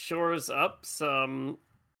 Shores up some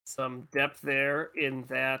depth there in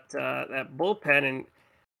that bullpen. And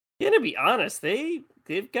to be honest,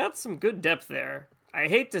 they've got some good depth there. I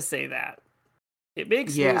hate to say that. It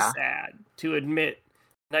makes me sad to admit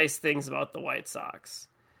nice things about the White Sox.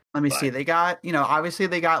 Let me see. They got, obviously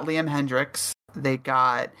they got Liam Hendriks. They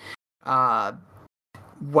got,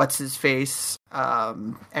 what's his face?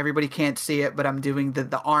 Everybody can't see it, but I'm doing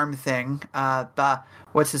the arm thing.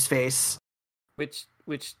 What's his face? Which?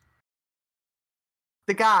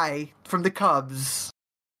 The guy from the Cubs.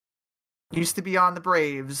 Used to be on the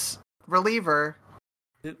Braves. Reliever.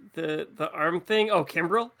 The arm thing? Oh,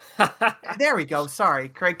 Kimbrel? There we go. Sorry,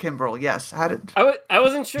 Craig Kimbrel. Yes. I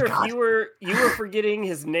wasn't sure if you were forgetting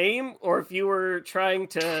his name or if you were trying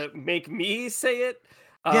to make me say it.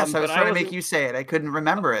 Yes, I was trying to make you say it. I couldn't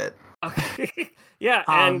remember it. Okay. Yeah,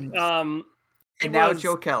 and now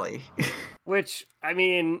Joe Kelly. Which, I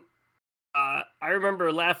mean, I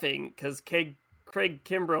remember laughing because Craig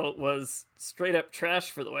Kimbrel was straight up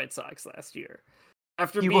trash for the White Sox last year.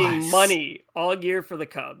 After being money all year for the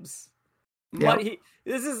Cubs. Money.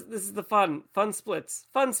 This is the fun splits.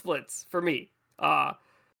 Fun splits for me.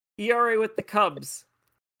 ERA with the Cubs,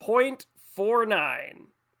 0.49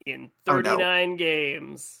 in 39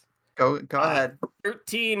 games. Go ahead.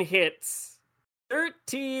 13 hits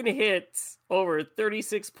over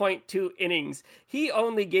 36.2 innings. He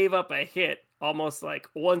only gave up a hit almost like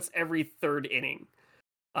once every third inning.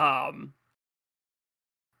 Comes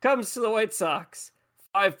to the White Sox.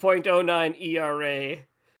 5.09 ERA.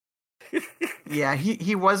 Yeah,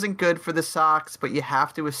 he wasn't good for the Sox, but you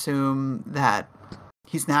have to assume that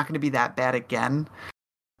He's not going to be that bad again.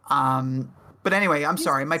 But anyway, I'm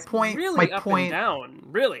sorry. My point. Really my up point. and down.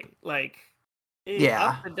 Really, like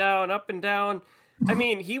Yeah. up and down, up and down. I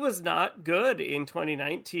mean, he was not good in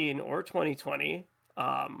 2019 or 2020.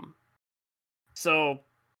 So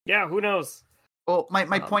yeah, who knows? Well,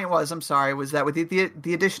 my point was, I'm sorry, was that with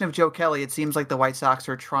the addition of Joe Kelly, it seems like the White Sox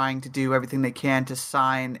are trying to do everything they can to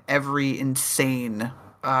sign every insane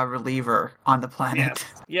reliever on the planet.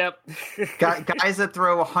 Yes. Yep. Guys that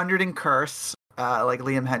throw 100 and curse, like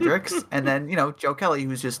Liam Hendricks, and then Joe Kelly,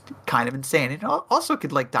 who's just kind of insane, and also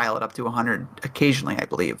could like dial it up to 100 occasionally, I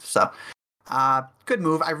believe. So, good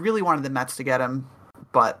move. I really wanted the Mets to get him,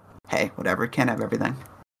 but hey, whatever. Can't have everything.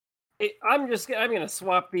 I'm going to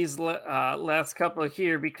swap these last couple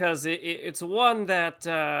here because it's one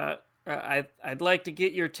that I'd like to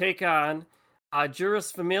get your take on.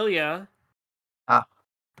 Juris Familia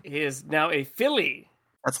is now a Philly.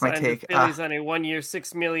 That's my take. The Phillies on a 1-year,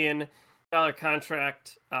 $6 million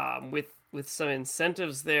contract with some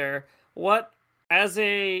incentives there. What, as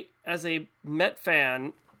a Met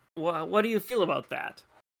fan, what do you feel about that?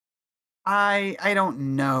 I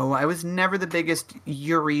don't know. I was never the biggest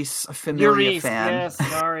Uris Familia fan. Yes,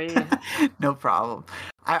 sorry. No problem.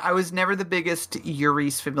 I was never the biggest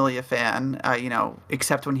Uris Familia fan,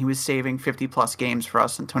 except when he was saving 50-plus games for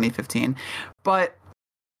us in 2015. But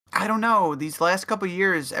I don't know. These last couple of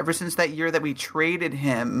years, ever since that year that we traded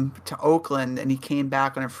him to Oakland and he came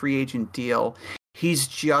back on a free agent deal, he's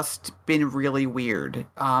just been really weird.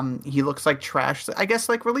 He looks like trash. I guess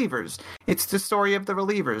like relievers. It's the story of the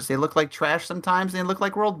relievers. They look like trash sometimes. They look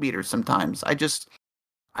like world beaters sometimes. I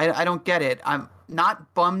don't get it. I'm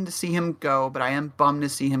not bummed to see him go, but I am bummed to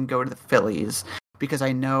see him go to the Phillies because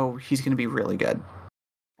I know he's going to be really good.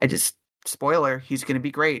 Spoiler, he's going to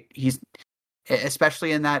be great. He's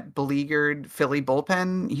especially in that beleaguered Philly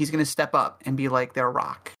bullpen. He's going to step up and be like their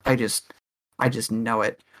rock. I just know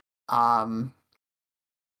it.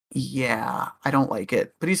 Yeah, I don't like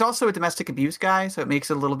it. But he's also a domestic abuse guy, so it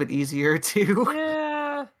makes it a little bit easier to...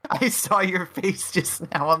 Yeah. I saw your face just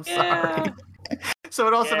now. I'm sorry. So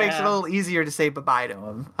it also makes it a little easier to say bye-bye to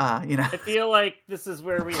him. I feel like this is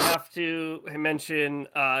where we have to mention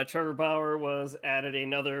Trevor Bauer was added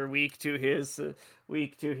another week to his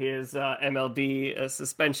MLB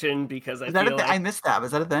suspension because I missed that.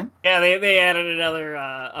 Was that a thing? Yeah, they added another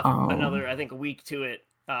I think a week to it.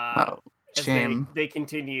 Shame. They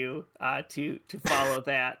continue to follow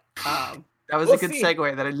that. That was a good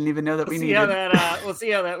segue that I didn't even know that we needed. We'll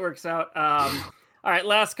see how that works out. All right,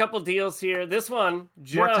 last couple deals here. This one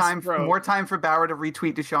just broke. More time for Bauer to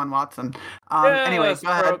retweet Deshaun Watson. Anyway,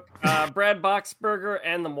 go ahead. Brad Boxberger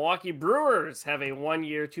and the Milwaukee Brewers have a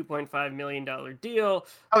 1-year, $2.5 million deal.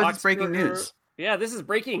 Oh, it's breaking news. Yeah, this is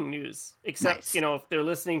breaking news. Except, nice. If they're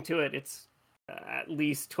listening to it, it's at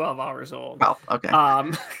least 12 hours old. Well, okay.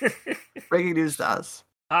 Breaking news to us.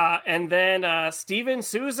 And then Steven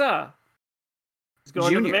Souza is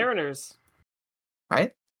going to the Mariners.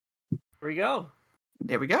 Right? Here we go.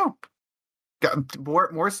 There we go. Got more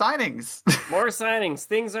signings. More signings.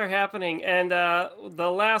 Things are happening. And the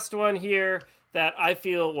last one here that I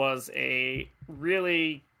feel was a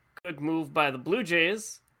really good move by the Blue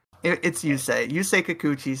Jays. It's Yusei. Yusei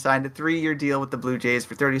Kikuchi signed a 3-year deal with the Blue Jays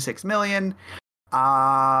for $36 million.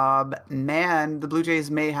 Man, the Blue Jays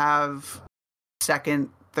may have second,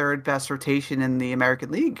 third best rotation in the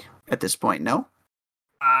American League at this point, no?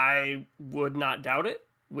 I would not doubt it,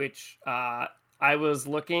 which I was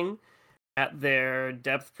looking at their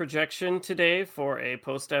depth projection today for a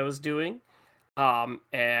post I was doing.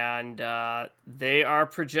 And they are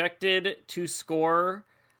projected to score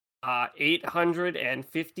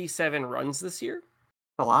 857 runs this year.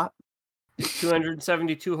 A lot.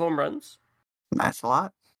 272 home runs. That's a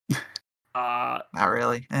lot. Not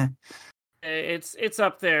really. It's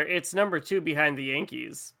up there. It's number 2 behind the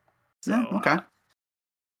Yankees. So, yeah, okay.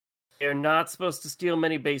 They're not supposed to steal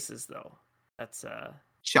many bases, though. That's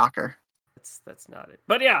shocker. That's not it.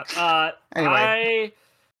 But yeah, anyway.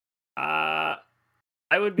 I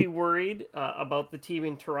would be worried about the team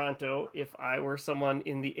in Toronto if I were someone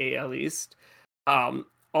in the AL East.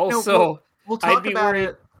 Also, we'll talk I'd be about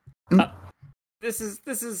worried. it. This is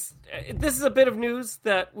a bit of news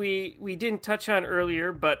that we didn't touch on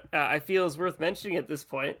earlier, but I feel is worth mentioning at this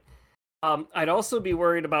point. I'd also be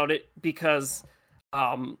worried about it because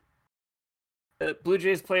the Blue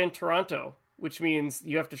Jays play in Toronto, which means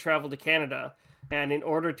you have to travel to Canada, and in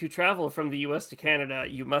order to travel from the U.S. to Canada,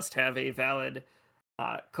 you must have a valid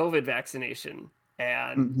COVID vaccination,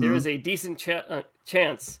 and there is a decent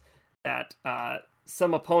chance that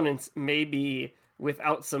some opponents may be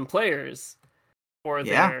without some players for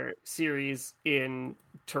their series in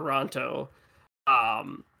Toronto.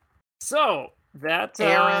 So that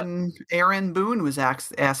Aaron Boone was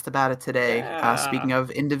asked about it today. Yeah. Speaking of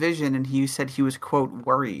in division, and he said he was, quote,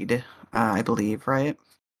 worried. I believe, right?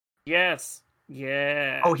 Yes.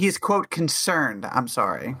 Yeah. Oh, he's, quote, concerned. I'm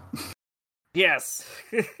sorry. Yes.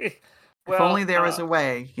 Well, if only there was a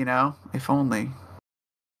way, if only.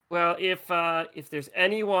 Well, if there's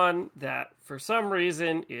anyone that for some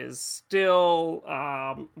reason is still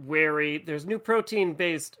wary, there's new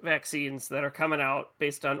protein-based vaccines that are coming out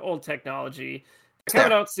based on old technology. They're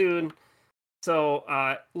coming out soon.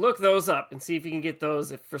 So look those up and see if you can get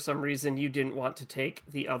those if for some reason you didn't want to take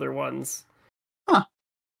the other ones. Huh.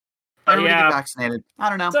 Everybody get vaccinated. I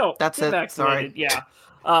don't know. So that's it. Vaccinated, sorry. Yeah.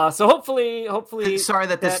 So hopefully. Sorry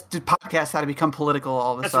that this podcast had to become political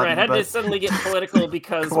all of a sudden. That's right. Had to suddenly get political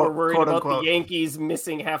because we're worried about the Yankees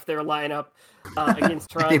missing half their lineup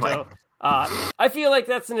against Toronto. Anyway. I feel like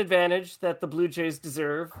that's an advantage that the Blue Jays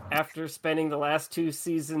deserve after spending the last two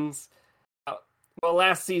seasons,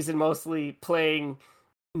 last season mostly playing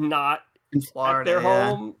not in Florida, at their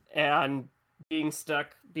home and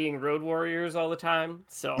being road warriors all the time.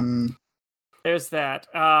 So there's that.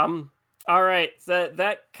 All right, so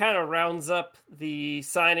that kind of rounds up the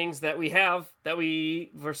signings that we have.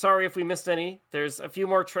 We're sorry if we missed any. There's a few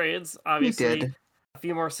more trades, obviously, a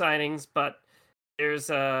few more signings, but there's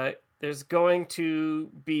going to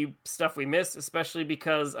be stuff we missed, especially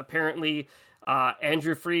because apparently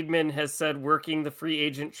Andrew Friedman has said working the free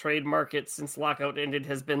agent trade market since lockout ended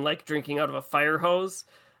has been like drinking out of a fire hose,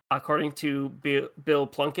 according to Bill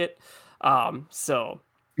Plunkett. So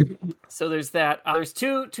there's that. There's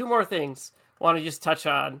two more things I want to just touch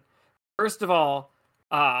on. First of all,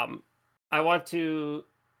 I want to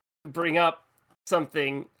bring up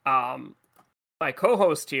something. My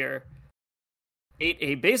co-host here ate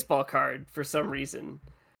a baseball card for some reason.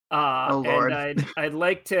 Oh Lord! And I'd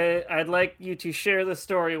like you to share the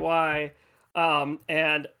story why,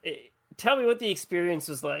 and tell me what the experience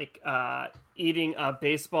was like eating a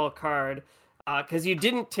baseball card. Because you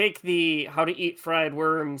didn't take the how to eat fried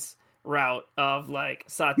worms route of like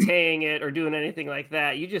sauteing it or doing anything like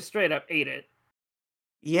that. You just straight up ate it.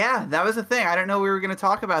 Yeah, that was the thing. I don't know we were going to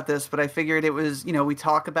talk about this, but I figured it was, we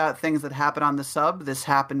talk about things that happen on the sub. This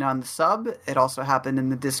happened on the sub. It also happened in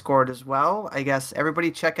the Discord as well. I guess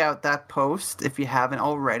everybody check out that post if you haven't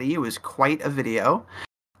already. It was quite a video.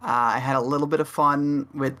 I had a little bit of fun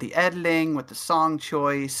with the editing, with the song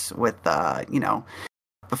choice, with,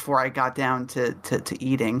 before I got down to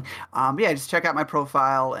eating. Just check out my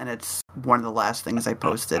profile, and it's one of the last things I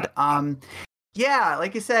posted.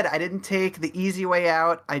 Like you said, I didn't take the easy way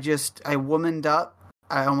out. I womaned up.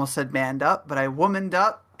 I almost said manned up, but I womaned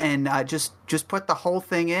up and just put the whole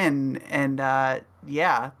thing in. And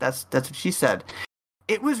that's what she said.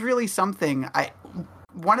 It was really something.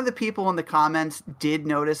 One of the people in the comments did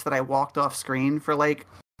notice that I walked off screen for like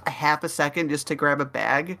a half a second just to grab a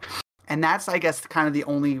bag. And that's, I guess, kind of the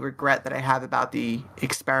only regret that I have about the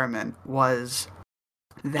experiment was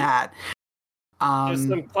that. There's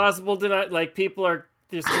some plausible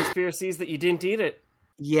there's conspiracies that you didn't eat it.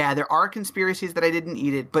 Yeah, there are conspiracies that I didn't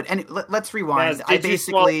eat it. But let's rewind. I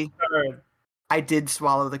did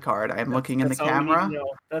swallow the card. I'm looking in the camera.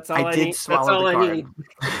 That's all I did swallow the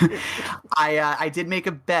card. I did make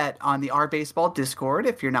a bet on the Our Baseball Discord.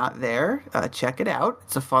 If you're not there, check it out.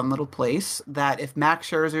 It's a fun little place that if Max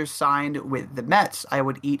Scherzer signed with the Mets, I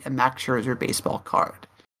would eat a Max Scherzer baseball card.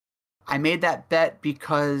 I made that bet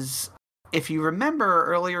because if you remember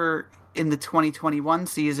earlier in the 2021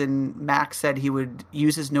 season, Max said he would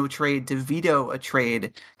use his no trade to veto a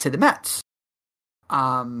trade to the Mets.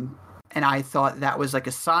 And I thought that was like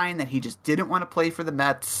a sign that he just didn't want to play for the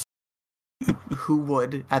Mets. Who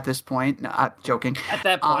would at this point? No, I'm joking. At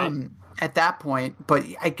that point. But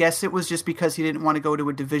I guess it was just because he didn't want to go to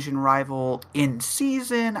a division rival in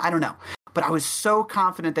season. I don't know. But I was so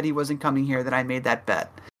confident that he wasn't coming here that I made that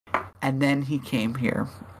bet. And then he came here.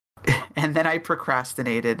 And then I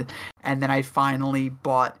procrastinated. And then I finally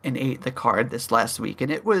bought and ate the card this last week.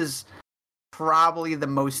 And it was probably the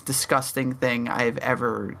most disgusting thing I've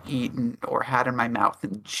ever eaten or had in my mouth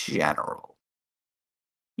in general.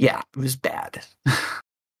 Yeah, it was bad.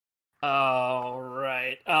 All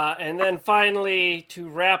right. And then finally, to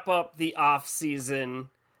wrap up the off season,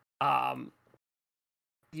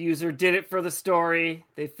 user did it for the story.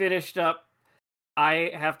 They finished up.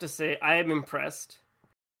 I have to say, I am impressed.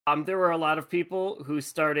 There were a lot of people who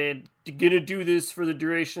started gonna do this for the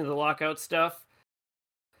duration of the lockout stuff.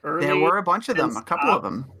 There were a bunch of them, a couple of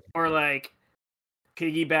them. Or like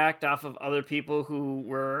piggybacked off of other people who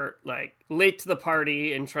were like late to the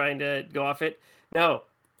party and trying to go off it. No,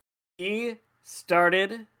 he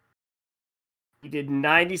started. He did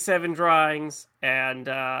 97 drawings, and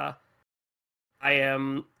I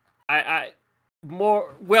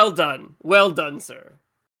more well done, sir.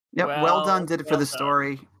 Yep, well done. Did it for the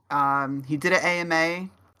story. He did an AMA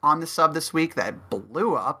on the sub this week that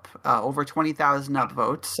blew up, over 20,000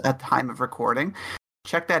 upvotes at the time of recording.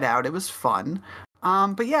 Check that out. It was fun.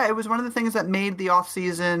 But yeah, it was one of the things that made the off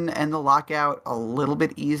season and the lockout a little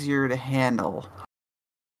bit easier to handle.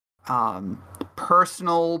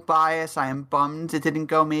 Personal bias, I am bummed it didn't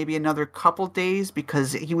go maybe another couple days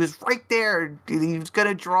because he was right there. He was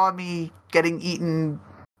gonna draw me getting eaten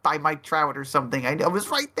by Mike Trout or something. I was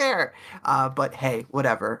right there. But hey,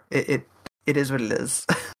 whatever. It is what it is.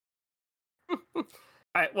 All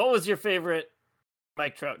right, what was your favorite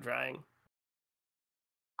Mike Trout drawing?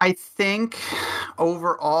 I think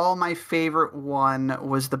overall my favorite one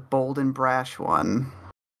was the Bold and Brash one.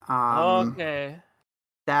 Okay.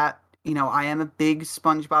 That, I am a big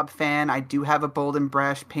SpongeBob fan. I do have a Bold and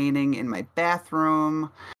Brash painting in my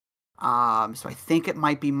bathroom. So I think it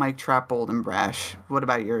might be Mike Trout Bold and Brash. What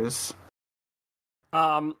about yours?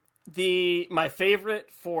 My favorite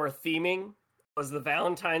for theming was the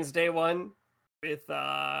Valentine's Day one with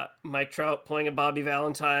Mike Trout pulling a Bobby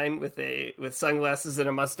Valentine with sunglasses and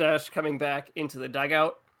a mustache coming back into the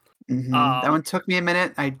dugout. Mm-hmm. That one took me a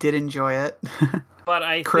minute. I did enjoy it. But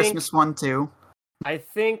I Christmas one too. I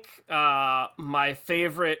think my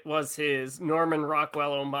favorite was his Norman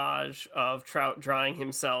Rockwell homage of Trout drawing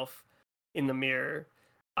himself in the mirror.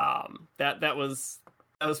 That was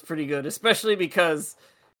pretty good, especially because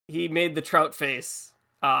he made the Trout face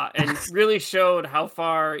and really showed how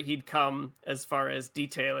far he'd come as far as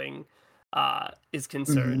detailing is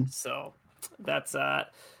concerned. Mm-hmm. So that's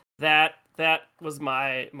that was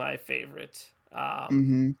my favorite.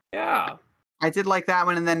 Mm-hmm. Yeah. I did like that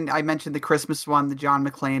one, and then I mentioned the Christmas one, the John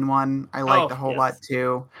McClane one. I liked a whole lot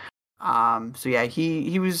too. So yeah,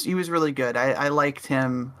 he was really good. I liked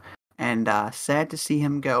him, and sad to see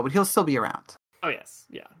him go, but he'll still be around. Oh yes,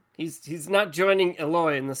 yeah. He's not joining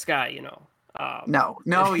Eloy in the sky, No,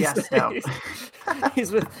 yes, no.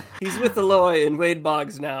 he's with Eloy and Wade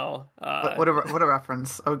Boggs now. What a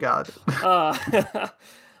reference! Oh God. All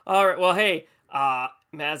right. Well, hey.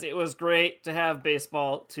 Maz, it was great to have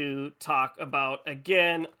baseball to talk about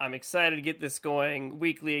again. I'm excited to get this going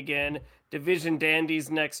weekly again. Division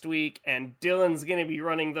Dandies next week, and Dylan's going to be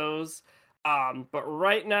running those. But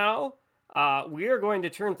right now, we are going to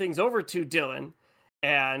turn things over to Dylan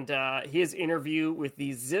and his interview with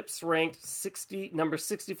the Zips ranked number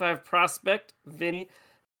 65 prospect, Vinny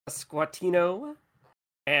Pasquantino.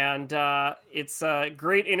 And it's a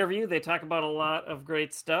great interview. They talk about a lot of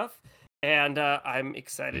great stuff. And I'm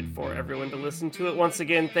excited for everyone to listen to it. Once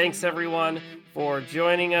again, thanks everyone for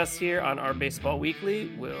joining us here on our Baseball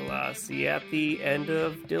Weekly. We'll see you at the end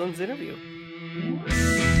of Dylan's interview.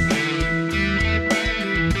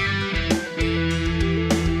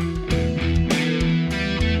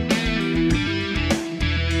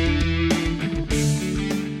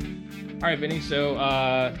 All right, Vinny. So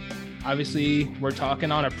obviously we're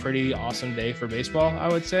talking on a pretty awesome day for baseball, I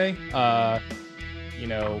would say.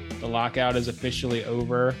 The lockout is officially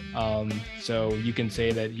over. So you can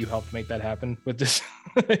say that you helped make that happen with this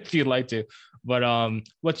if you'd like to. But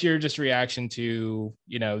what's your just reaction to,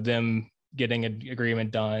 them getting an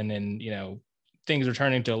agreement done and, things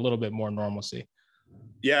returning to a little bit more normalcy?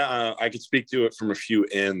 Yeah, I could speak to it from a few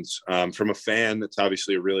ends. From a fan, it's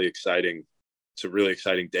obviously a really exciting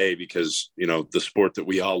day because, the sport that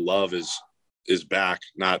we all love is back.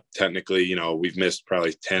 Not technically, we've missed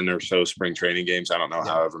probably 10 or so spring training games. I don't know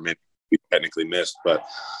however many we technically missed, but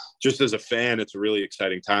just as a fan, it's a really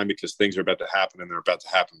exciting time because things are about to happen and they're about to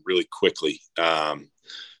happen really quickly.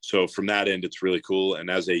 So from that end, it's really cool. And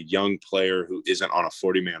as a young player who isn't on a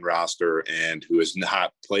 40-man roster and who has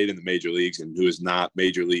not played in the major leagues and who is not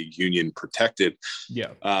major league union protected,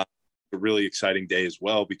 a really exciting day as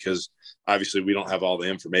well, because obviously we don't have all the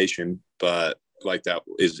information, but like that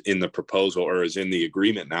is in the proposal or is in the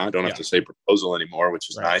agreement now. I don't have to say proposal anymore, which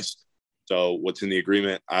is nice. So what's in the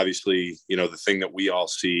agreement, obviously, the thing that we all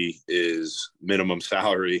see is minimum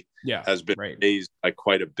salary has been raised by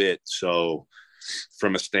quite a bit. So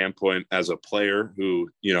from a standpoint as a player who,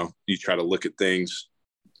 you try to look at things,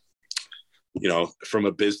 from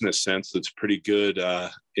a business sense, it's pretty good.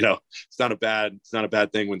 It's not a bad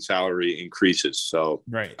thing when salary increases. So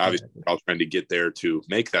obviously we're all trying to get there to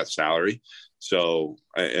make that salary. So,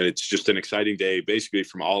 and it's just an exciting day, basically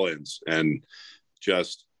from all ends, and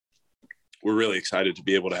just we're really excited to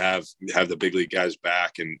be able to have the big league guys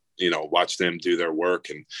back and, watch them do their work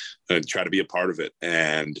and try to be a part of it.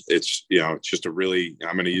 And it's, it's just a really,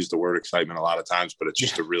 I'm going to use the word excitement a lot of times, but it's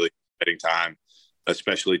just a really exciting time,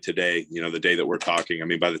 especially today, the day that we're talking. I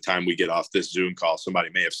mean, by the time we get off this Zoom call, somebody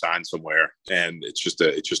may have signed somewhere, and it's just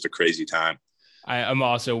a crazy time. I'm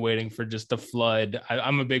also waiting for just the flood.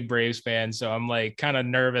 I'm a big Braves fan, so I'm like kind of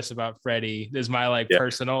nervous about Freddie. This is my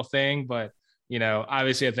personal thing, but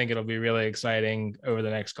obviously I think it'll be really exciting over the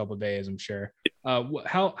next couple of days, I'm sure.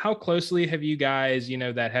 How closely have you guys,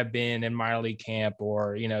 that have been in minor league camp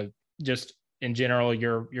or, just in general,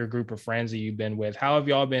 your group of friends that you've been with, how have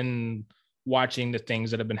y'all been watching the things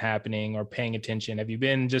that have been happening or paying attention? Have you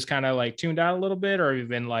been just kind of like tuned out a little bit, or have you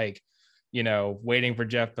been like, waiting for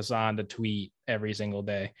Jeff Passan to tweet every single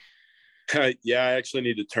day? Yeah, I actually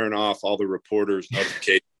need to turn off all the reporters'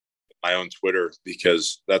 notifications on my own Twitter,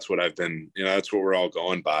 because that's what I've been, that's what we're all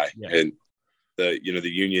going by. Yeah. And the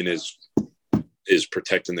union is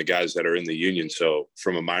protecting the guys that are in the union. So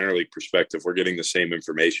from a minor league perspective, we're getting the same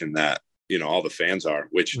information that, all the fans are,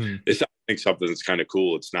 which is, I think, something that's kind of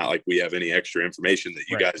cool. It's not like we have any extra information that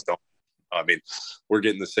you guys don't. I mean, we're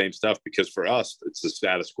getting the same stuff, because for us, it's the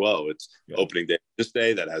status quo. It's opening day this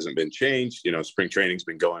day. That hasn't been changed. Spring training's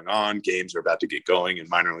been going on. Games are about to get going in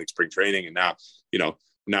minor league spring training. And now,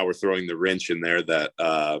 now we're throwing the wrench in there that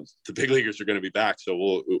the big leaguers are going to be back. So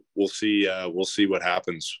we'll see what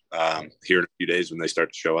happens here in a few days when they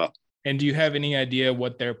start to show up. And do you have any idea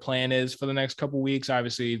what their plan is for the next couple of weeks?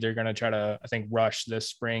 Obviously, they're going to try to, I think, rush this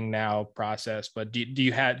spring now process. But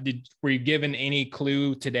were you given any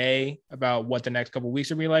clue today about what the next couple of weeks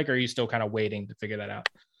will be like, or are you still kind of waiting to figure that out?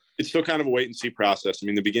 It's still kind of a wait and see process. I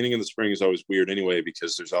mean, the beginning of the spring is always weird anyway,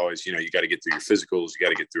 because there's always, you got to get through your physicals, you got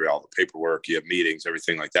to get through all the paperwork, you have meetings,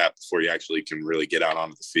 everything like that before you actually can really get out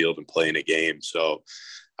onto the field and play in a game. So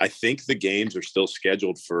I think the games are still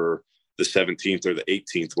scheduled for the 17th or the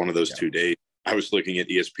 18th, one of those 2 days. I was looking at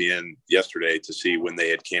ESPN yesterday to see when they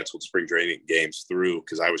had canceled spring training games through,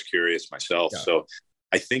 because I was curious myself. Yeah. So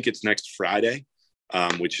I think it's next Friday,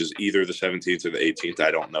 which is either the 17th or the 18th.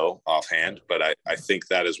 I don't know offhand, but I think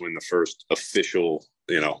that is when the first official,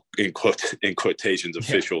 in quotations,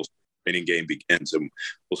 official training game begins, and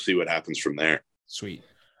we'll see what happens from there. Sweet.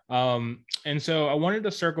 And so I wanted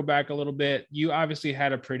to circle back a little bit. You obviously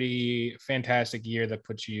had a pretty fantastic year that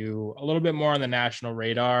puts you a little bit more on the national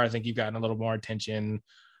radar. I think you've gotten a little more attention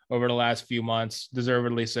over the last few months,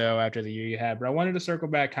 deservedly so, after the year you had. But I wanted to circle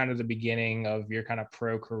back kind of the beginning of your kind of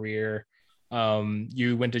pro career.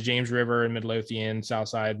 You went to James River in Midlothian,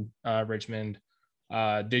 Southside, Richmond.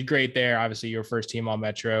 Did great there. Obviously, your first team all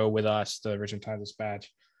Metro with us, the Richmond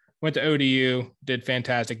Times-Dispatch. Went to ODU, did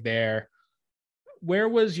fantastic there. Where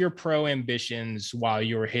was your pro ambitions while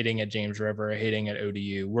you were hitting at James River, hitting at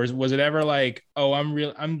ODU? Was it ever like, oh,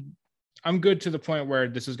 I'm good to the point where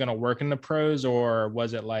this is going to work in the pros, or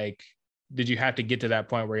was it like, did you have to get to that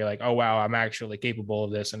point where you're like, oh wow, I'm actually capable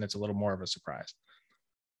of this, and it's a little more of a surprise?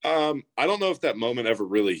 I don't know if that moment ever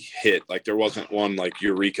really hit. Like, there wasn't one like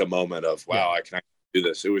eureka moment of, wow, I can actually do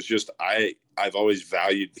this. It was just I've always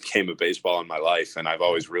valued the game of baseball in my life, and I've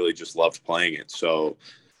always really just loved playing it. So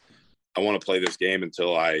I want to play this game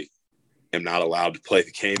until I am not allowed to play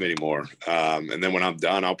the game anymore. And then when I'm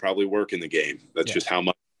done, I'll probably work in the game. That's just how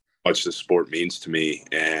much the sport means to me.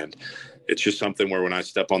 And it's just something where when I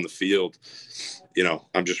step on the field,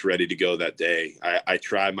 I'm just ready to go that day. I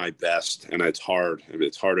try my best, and it's hard.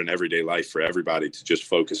 It's hard in everyday life for everybody to just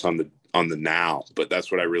focus on the now. But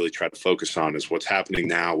that's what I really try to focus on, is what's happening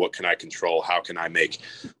now. What can I control? How can I make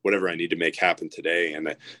whatever I need to make happen today? And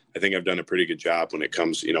I think I've done a pretty good job when it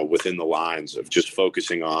comes, within the lines of just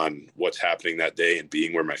focusing on what's happening that day and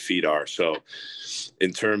being where my feet are. So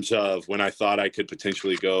in terms of when I thought I could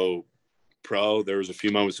potentially go pro, there was a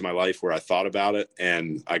few moments in my life where I thought about it,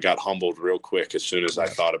 and I got humbled real quick as soon as I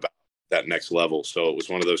thought about that next level. So it was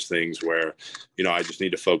one of those things where, I just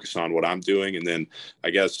need to focus on what I'm doing. And then I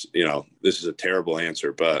guess, this is a terrible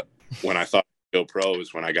answer, but when I thought I'd go pro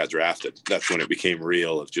is when I got drafted. That's when it became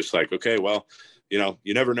real, of just like, okay, well,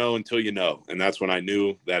 you never know until you know. And that's when I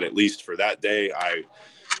knew that, at least for that day, I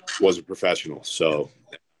was a professional. So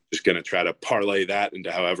just going to try to parlay that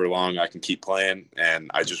into however long I can keep playing.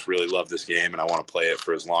 And I just really love this game, and I want to play it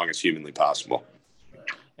for as long as humanly possible.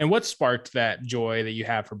 And what sparked that joy that you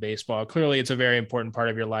have for baseball? Clearly, it's a very important part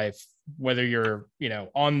of your life, whether you're,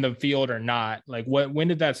 on the field or not. Like, when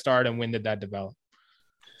did that start, and when did that develop?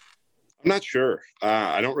 I'm not sure.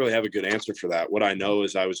 I don't really have a good answer for that. What I know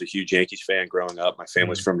is I was a huge Yankees fan growing up. My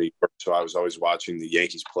family's from New York, so I was always watching the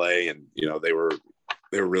Yankees play, and they were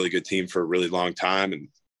a really good team for a really long time. And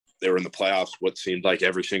they were in the playoffs what seemed like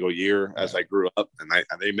every single year as I grew up, and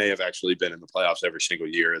they may have actually been in the playoffs every single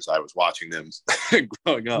year as I was watching them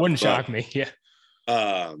growing up. Wouldn't shock me. Yeah.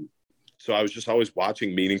 So I was just always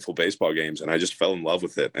watching meaningful baseball games, and I just fell in love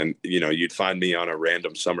with it. And, you'd find me on a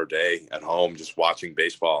random summer day at home just watching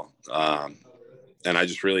baseball. And I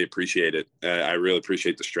just really appreciate it. I really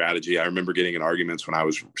appreciate the strategy. I remember getting in arguments when I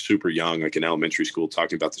was super young, like in elementary school,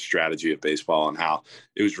 talking about the strategy of baseball and how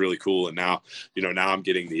it was really cool. And now, now I'm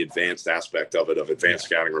getting the advanced aspect of it, of advanced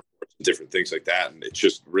scouting reports and different things like that. And it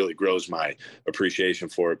just really grows my appreciation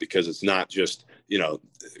for it, because it's not just,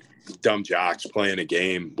 dumb jocks playing a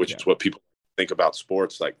game, which is what people think about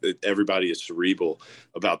sports. Like, everybody is cerebral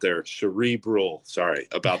about their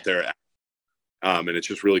and it's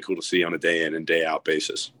just really cool to see on a day in and day out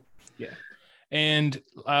basis. Yeah. And,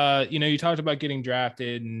 you talked about getting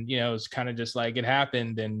drafted, and, it's kind of just like it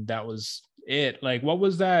happened and that was it. Like, what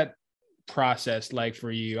was that process like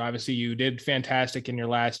for you? Obviously you did fantastic in your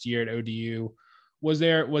last year at ODU. Was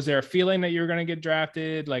there a feeling that you were going to get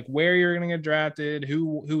drafted? Like, where you're going to get drafted,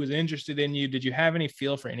 who was interested in you? Did you have any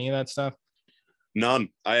feel for any of that stuff? None.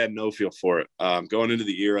 I had no feel for it. Going into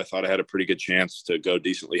the year, I thought I had a pretty good chance to go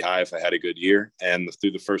decently high if I had a good year. And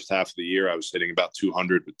through the first half of the year, I was hitting about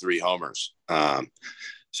 200 with 3 homers.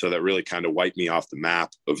 So that really kind of wiped me off the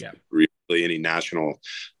map of really any national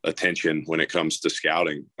attention when it comes to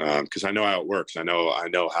scouting. Because I know how it works. I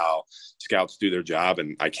know how scouts do their job,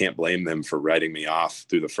 and I can't blame them for writing me off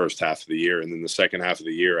through the first half of the year. And then the second half of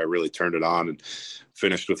the year, I really turned it on and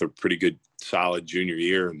finished with a pretty good, solid junior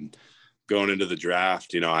year. And going into the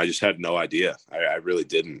draft, I just had no idea. I really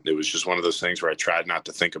didn't. It was just one of those things where I tried not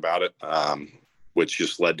to think about it, which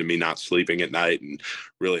just led to me not sleeping at night and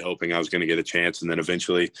really hoping I was going to get a chance. And then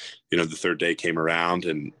eventually, the third day came around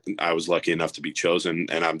and I was lucky enough to be chosen.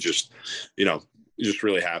 And I'm just, just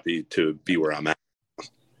really happy to be where I'm at.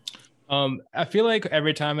 I feel like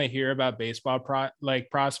every time I hear about baseball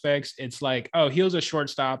prospects, it's like, oh, he was a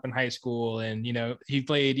shortstop in high school, and he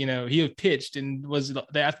played, he pitched and was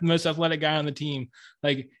the most athletic guy on the team.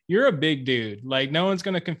 Like, you're a big dude. Like, no one's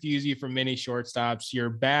going to confuse you for many shortstops. Your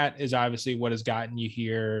bat is obviously what has gotten you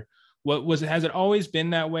here. Has it always been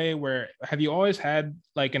that way? Where have you always had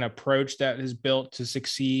like an approach that is built to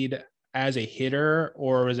succeed as a hitter,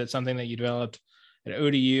 or was it something that you developed at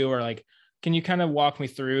ODU, or like? Can you kind of walk me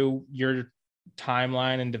through your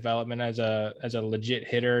timeline and development as a legit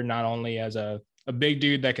hitter, not only as a big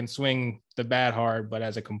dude that can swing the bat hard, but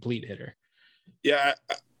as a complete hitter? Yeah.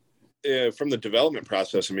 From the development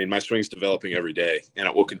process, I mean, my swing's developing every day, and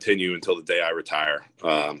it will continue until the day I retire.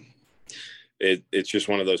 It's just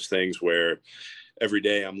one of those things where every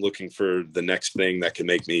day I'm looking for the next thing that can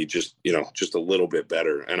make me just a little bit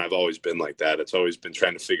better. And I've always been like that. It's always been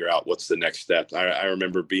trying to figure out what's the next step. I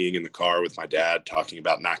remember being in the car with my dad talking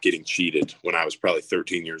about not getting cheated when I was probably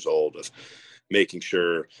 13 years old, of making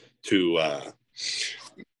sure to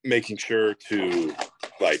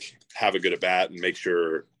like have a good at bat and make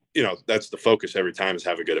sure, that's the focus every time, is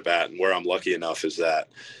have a good at bat. And where I'm lucky enough is that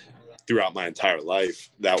throughout my entire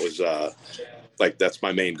life, that was, that's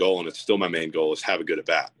my main goal, and it's still my main goal, is have a good at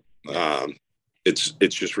bat. It's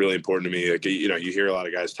just really important to me. Like, you hear a lot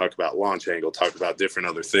of guys talk about launch angle, talk about different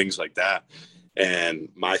other things like that. And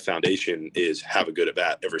my foundation is have a good at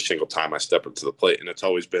bat every single time I step up to the plate. And it's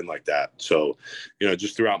always been like that. So,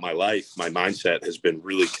 just throughout my life, my mindset has been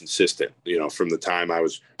really consistent, from the time I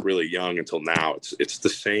was really young until now. It's the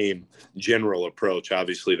same general approach.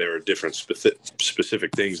 Obviously, there are different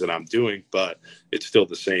specific things that I'm doing, but it's still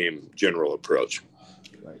the same general approach.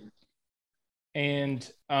 Right. And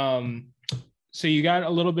so you got a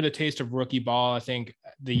little bit of taste of rookie ball, I think,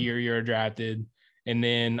 the year you were drafted. And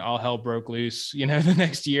then all hell broke loose, the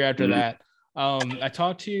next year after that. I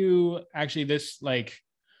talked to actually this, like,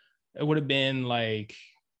 it would have been like,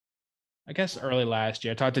 I guess early last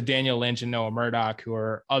year. I talked to Daniel Lynch and Noah Murdoch, who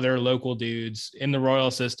are other local dudes in the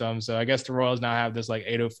Royal system. So I guess the Royals now have this like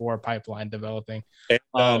 804 pipeline developing.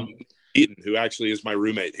 And, Eaton, who actually is my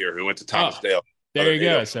roommate here, who went to Thomas Dale. There you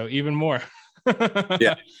go. So even more.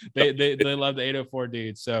 Yeah. They love the 804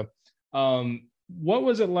 dudes. So what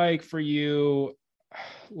was it like for you?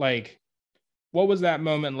 Like, what was that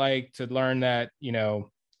moment like to learn that,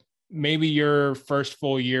 maybe your first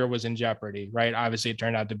full year was in jeopardy, right? Obviously it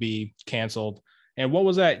turned out to be canceled. And what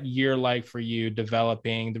was that year like for you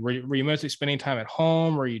developing? Were you mostly spending time at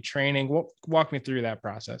home? Were you training? Walk me through that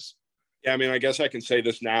process. Yeah, I mean, I guess I can say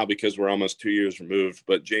this now because we're almost 2 years removed,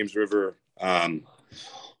 but James River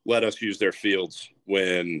let us use their fields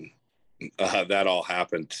when that all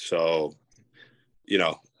happened. So,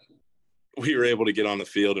 we were able to get on the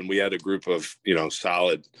field, and we had a group of,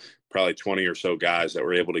 solid probably 20 or so guys that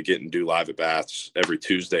were able to get and do live at bats every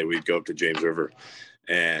Tuesday. We'd go up to James River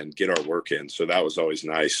and get our work in. So that was always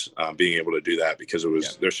nice, being able to do that, because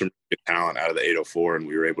there's some good talent out of the 804, and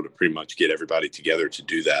we were able to pretty much get everybody together to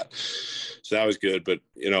do that. So that was good. But,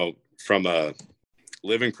 from a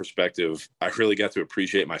living perspective, I really got to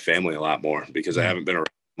appreciate my family a lot more, because I haven't been around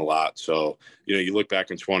a lot. So, you look back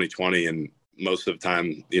in 2020, and most of the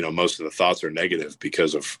time, most of the thoughts are negative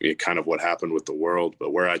because of kind of what happened with the world.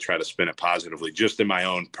 But where I try to spin it positively, just in my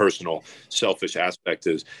own personal selfish aspect,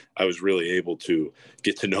 is I was really able to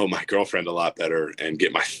get to know my girlfriend a lot better and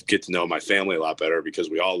get to know my family a lot better, because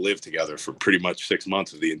we all lived together for pretty much 6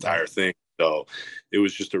 months of the entire thing. So it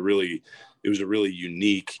was just a really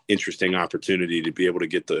unique, interesting opportunity to be able to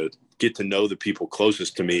get to know the people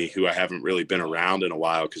closest to me who I haven't really been around in a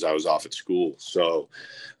while, because I was off at school. So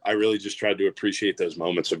I really just tried to appreciate those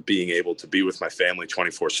moments of being able to be with my family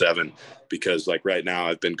 24/7, because like right now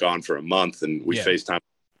I've been gone for a month and we FaceTime,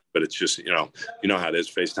 but it's just, you know how it is.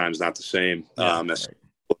 FaceTime's not the same as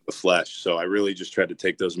the flesh. So I really just tried to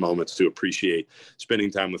take those moments to appreciate spending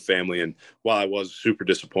time with family. And while I was super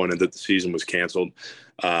disappointed that the season was canceled,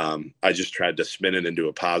 I just tried to spin it into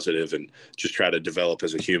a positive and just try to develop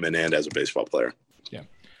as a human and as a baseball player. Yeah.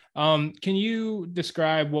 Can you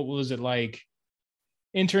describe what was it like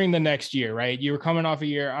entering the next year, right? You were coming off a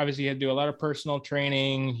year, obviously you had to do a lot of personal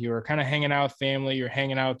training. You were kind of hanging out with family. You're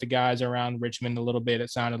hanging out with the guys around Richmond a little bit, it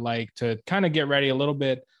sounded like, to kind of get ready a little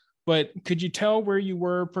bit. But could you tell where you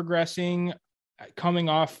were progressing coming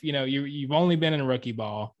off, you've only been in rookie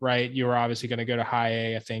ball, right? You were obviously going to go to high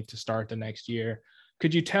A, I think, to start the next year.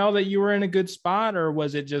 Could you tell that you were in a good spot, or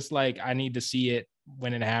was it just like, I need to see it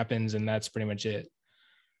when it happens and that's pretty much it?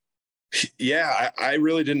 Yeah, I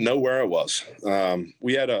really didn't know where I was.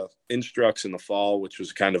 We had a Instructs in the fall, which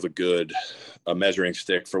was kind of a measuring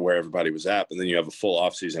stick for where everybody was at. And then you have a full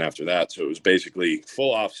off season after that. So it was basically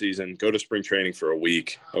full off season, go to spring training for a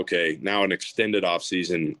week. Okay, now an extended off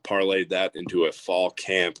season, parlayed that into a fall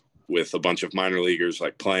camp with a bunch of minor leaguers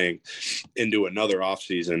like playing, into another off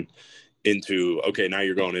season, into, okay, now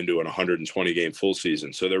you're going into an 120 game full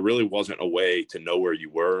season. So there really wasn't a way to know where you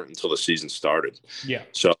were until the season started. Yeah.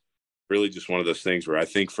 So really just one of those things where I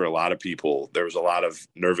think for a lot of people, there was a lot of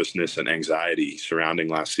nervousness and anxiety surrounding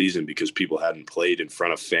last season, because people hadn't played in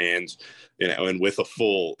front of fans, and with a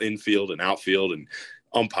full infield and outfield and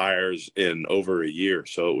umpires in over a year.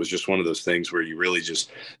 So it was just one of those things where you really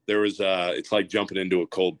just, it's like jumping into a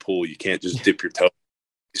cold pool. You can't just dip your toe.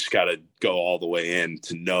 You just got to go all the way in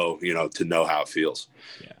to know how it feels.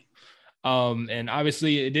 Yeah. And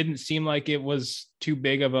obviously it didn't seem like it was too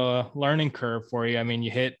big of a learning curve for you. I mean,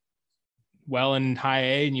 you hit well in high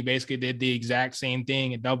A and you basically did the exact same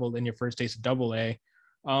thing and doubled in your first taste of double A.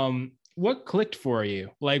 What clicked for you?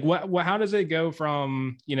 Like how does it go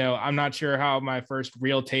from, I'm not sure how my first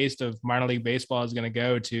real taste of minor league baseball is going to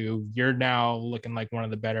go to you're now looking like one of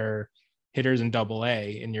the better hitters in double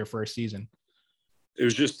A in your first season? It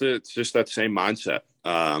was just that same mindset.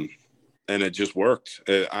 And it just worked.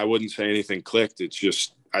 I wouldn't say anything clicked. It's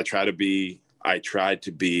just, I tried to be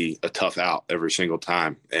a tough out every single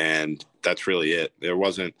time. And that's really it.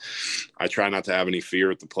 I try not to have any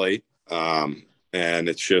fear at the plate. And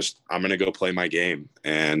it's just, I'm going to go play my game.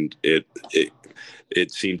 And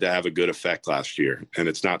it seemed to have a good effect last year. And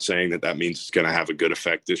it's not saying that means it's going to have a good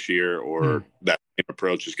effect this year, or that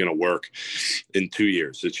approach is going to work in 2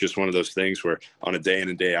 years. It's just one of those things where on a day in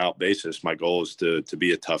and day out basis, my goal is to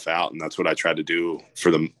be a tough out. And that's what I tried to do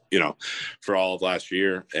for them, for all of last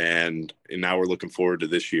year. And now we're looking forward to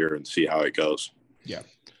this year and see how it goes. Yeah.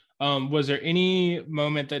 Was there any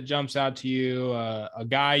moment that jumps out to you, a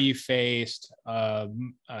guy you faced, a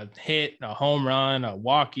hit, a home run, a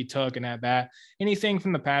walk you took in at bat, anything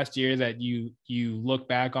from the past year that you look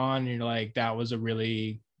back on and you're like, that was a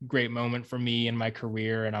really great moment for me in my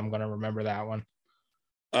career and I'm going to remember that one?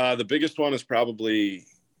 The biggest one is probably,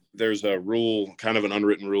 there's a rule, kind of an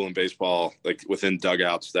unwritten rule in baseball, like within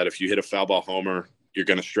dugouts, that if you hit a foul ball homer, you're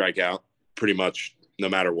going to strike out pretty much no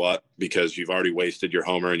matter what, because you've already wasted your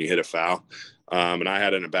homer and you hit a foul. And I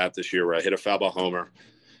had an at bat this year where I hit a foul ball homer,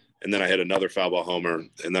 and then I hit another foul ball homer,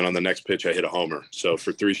 and then on the next pitch I hit a homer. So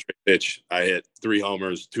for 3 straight pitch, I hit 3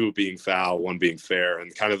 homers, 2 being foul, 1 being fair.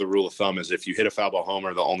 And kind of the rule of thumb is if you hit a foul ball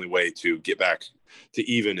homer, the only way to get back to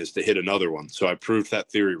even is to hit another one. So I proved that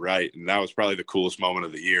theory right, and that was probably the coolest moment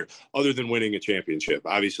of the year, other than winning a championship.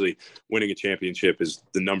 Obviously, winning a championship is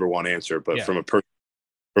the number one answer, but from a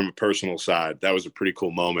personal side, that was a pretty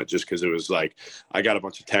cool moment, just because it was like I got a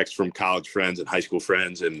bunch of texts from college friends and high school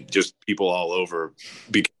friends and just people all over,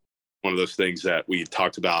 because one of those things that we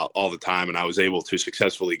talked about all the time, and I was able to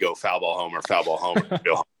successfully go foul ball homer,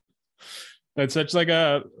 That's such like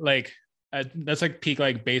that's like peak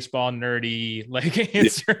like baseball nerdy like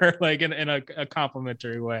answer, like in a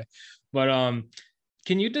complimentary way. But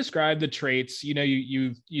can you describe the traits?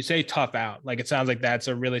 You say tough out. Like it sounds like that's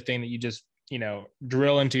a really thing that you just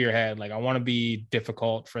drill into your head. Like I want to be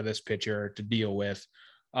difficult for this pitcher to deal with.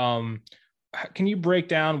 Can you break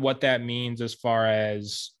down what that means as far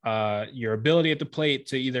as your ability at the plate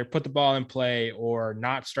to either put the ball in play or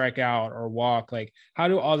not strike out or walk? Like, how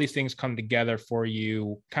do all these things come together for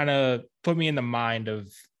you? Kind of put me in the mind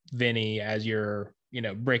of Vinny as you're,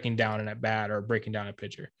 breaking down an at bat or breaking down a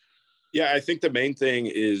pitcher. Yeah, I think the main thing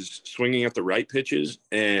is swinging at the right pitches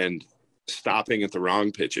and stopping at the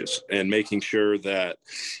wrong pitches and making sure that,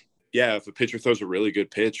 if a pitcher throws a really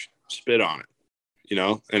good pitch, spit on it.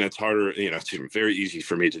 And it's harder, it's very easy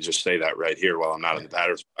for me to just say that right here while I'm not in the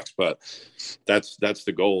batter's box. But that's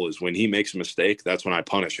the goal, is when he makes a mistake, that's when I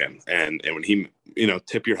punish him. And when he,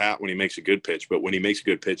 tip your hat when he makes a good pitch. But when he makes a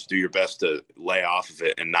good pitch, do your best to lay off of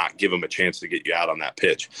it and not give him a chance to get you out on that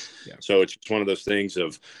pitch. Yeah. So it's just one of those things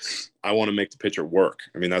of, I want to make the pitcher work.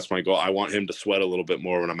 I mean, that's my goal. I want him to sweat a little bit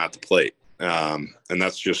more when I'm at the plate. And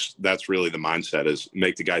that's really the mindset, is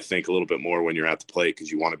make the guy think a little bit more when you're at the plate,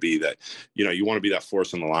 because you want to be that, you want to be that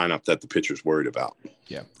force in the lineup that the pitcher's worried about.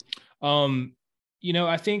 Yeah.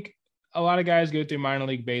 I think a lot of guys go through minor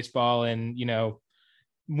league baseball and,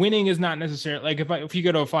 winning is not necessarily like if you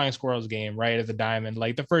go to a Flying Squirrels game, right, at the Diamond,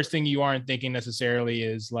 like the first thing you aren't thinking necessarily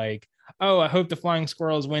is like, oh, I hope the Flying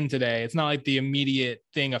Squirrels win today. It's not like the immediate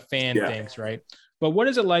thing a fan thinks, right? But what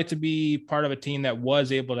is it like to be part of a team that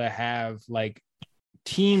was able to have like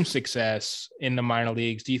team success in the minor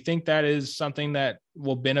leagues? Do you think that is something that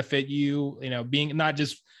will benefit you, being not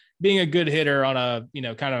just being a good hitter on a,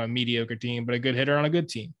 kind of a mediocre team, but a good hitter on a good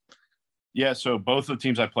team? Yeah. So both the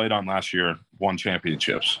teams I played on last year won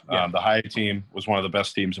championships. Yeah. The high team was one of the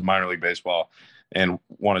best teams in minor league baseball and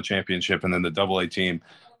won a championship. And then the AA team,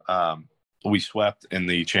 we swept in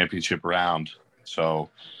the championship round. So,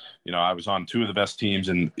 I was on two of the best teams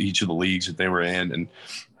in each of the leagues that they were in.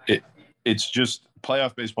 And it's just,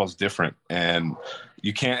 playoff baseball is different, and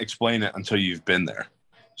you can't explain it until you've been there.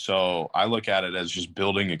 So I look at it as just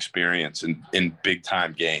building experience in big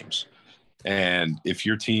time games. And if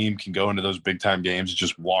your team can go into those big time games and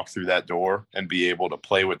just walk through that door and be able to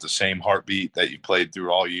play with the same heartbeat that you played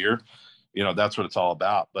through all year, that's what it's all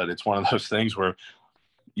about. But it's one of those things where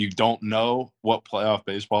you don't know what playoff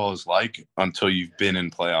baseball is like until you've been in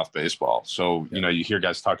playoff baseball. So, you hear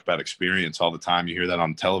guys talk about experience all the time. You hear that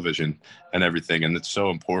on television and everything. And it's so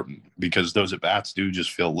important because those at-bats do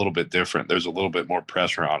just feel a little bit different. There's a little bit more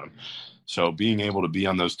pressure on them. So being able to be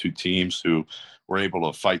on those two teams who were able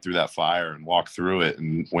to fight through that fire and walk through it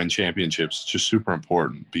and win championships, it's just super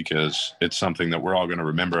important because it's something that we're all going to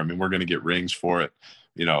remember. I mean, we're going to get rings for it.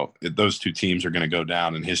 Those two teams are going to go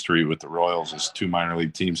down in history with the Royals as two minor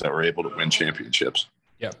league teams that were able to win championships.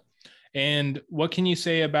 Yeah. And what can you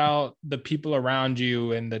say about the people around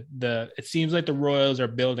you and it seems like the Royals are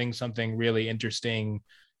building something really interesting.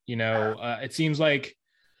 It seems like,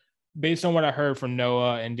 based on what I heard from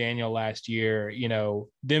Noah and Daniel last year,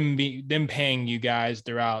 them paying you guys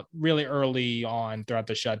throughout really early on throughout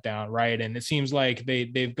the shutdown, right? And it seems like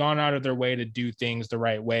they've gone out of their way to do things the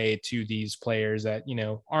right way to these players that,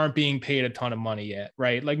 aren't being paid a ton of money yet,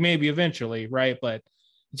 right? Like maybe eventually, right? But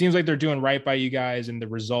it seems like they're doing right by you guys and the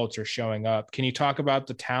results are showing up. Can you talk about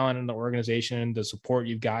the talent in the organization and the support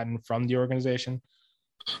you've gotten from the organization?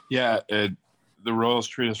 Yeah, the Royals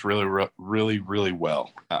treat us really, really, really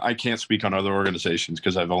well. I can't speak on other organizations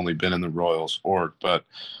because I've only been in the Royals org, but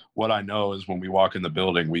what I know is when we walk in the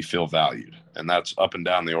building, we feel valued, and that's up and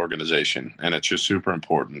down the organization. And it's just super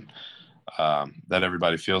important that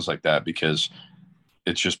everybody feels like that because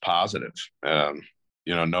it's just positive.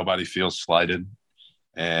 Nobody feels slighted.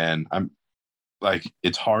 And I'm like,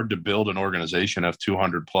 it's hard to build an organization of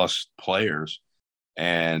 200 plus players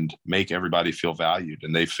and make everybody feel valued.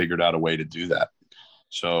 And they figured out a way to do that.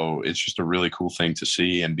 So it's just a really cool thing to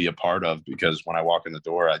see and be a part of, because when I walk in the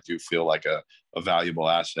door, I do feel like a valuable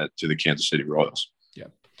asset to the Kansas City Royals. Yeah.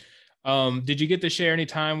 Did you get to share any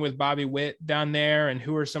time with Bobby Witt down there? And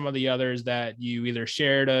who are some of the others that you either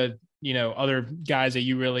shared other guys that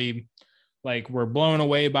you really were blown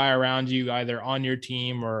away by around you, either on your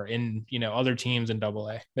team or in, other teams in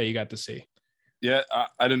AA that you got to see? Yeah,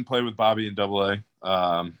 I didn't play with Bobby in AA,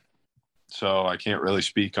 so I can't really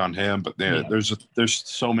speak on him. But there's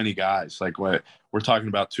so many guys. Like we're talking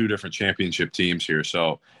about two different championship teams here,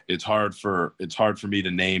 so it's hard for me to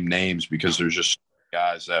name names because there's just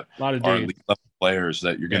guys that are elite level players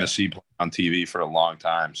that you're going to see on TV for a long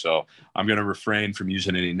time. So I'm going to refrain from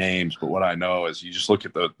using any names, but what I know is you just look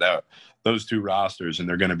at those two rosters and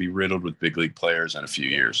they're going to be riddled with big league players in a few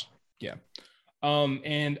years. Yeah.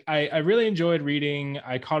 And I really enjoyed reading.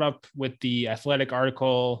 I caught up with the Athletic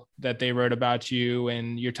article that they wrote about you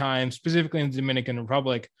and your time specifically in the Dominican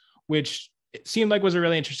Republic, which it seemed like was a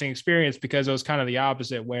really interesting experience because it was kind of the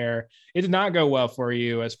opposite, where it did not go well for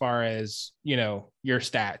you as far as, your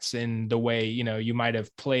stats and the way, you might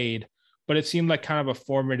have played, but it seemed like kind of a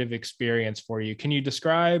formative experience for you. Can you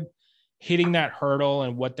describe hitting that hurdle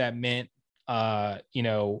and what that meant?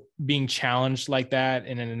 Being challenged like that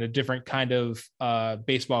and in a different kind of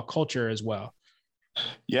baseball culture as well.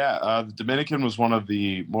 Yeah, the Dominican was one of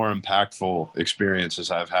the more impactful experiences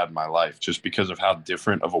I've had in my life, just because of how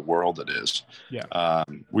different of a world it is. Yeah,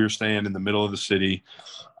 we were staying in the middle of the city.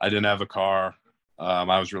 I didn't have a car.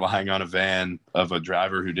 I was relying on a van of a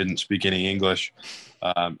driver who didn't speak any English,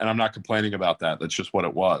 and I'm not complaining about that. That's just what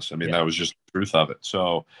it was. I mean, that was just the truth of it.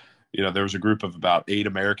 So, there was a group of about 8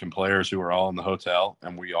 American players who were all in the hotel,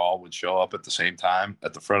 and we all would show up at the same time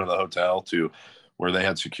at the front of the hotel to where they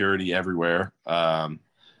had security everywhere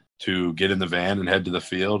to get in the van and head to the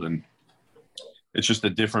field. And it's just a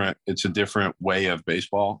different way of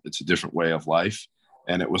baseball. It's a different way of life.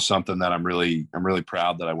 And it was something that I'm really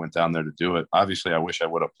proud that I went down there to do it. Obviously, I wish I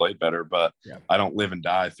would have played better, but I don't live and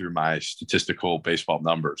die through my statistical baseball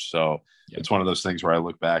numbers. So it's one of those things where I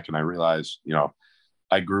look back and I realize,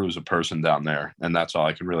 I grew as a person down there, and that's all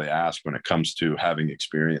I can really ask when it comes to having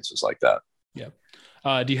experiences like that. Yeah.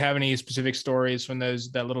 Do you have any specific stories from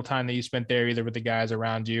that little time that you spent there, either with the guys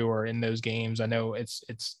around you or in those games? I know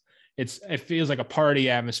it feels like a party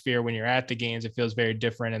atmosphere when you're at the games. It feels very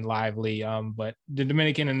different and lively. But the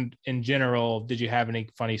Dominican in general, did you have any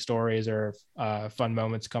funny stories or fun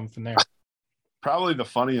moments come from there? Probably the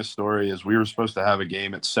funniest story is we were supposed to have a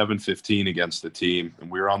game at 7:15 against the team, and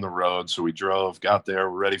we were on the road. So we drove, got there,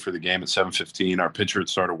 we're ready for the game at 7:15. Our pitcher had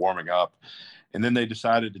started warming up, and then they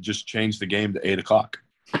decided to just change the game to 8:00.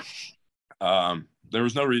 There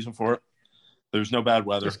was no reason for it. There was no bad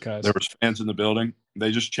weather. There was fans in the building. They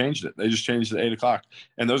just changed it. They just changed it to 8:00.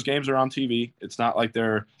 And those games are on TV. It's not like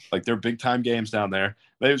they're big time games down there.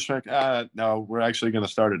 They just like, no, we're actually going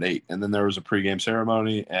to start at 8. And then there was a pregame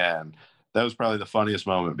ceremony, and that was probably the funniest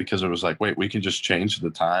moment because it was like, wait, we can just change the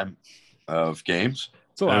time of games.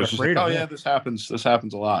 It's a lot of freedom. Like, oh yeah, this happens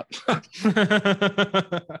a lot.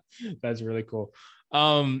 That's really cool.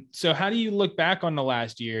 So how do you look back on the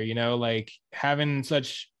last year? Like having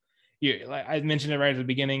such, like I mentioned it right at the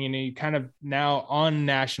beginning, you kind of now on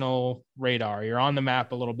national radar, you're on the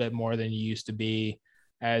map a little bit more than you used to be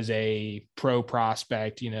as a pro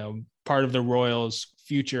prospect, part of the Royals'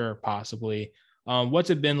 future possibly. What's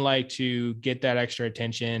it been like to get that extra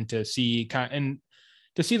attention, to see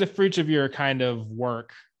the fruits of your kind of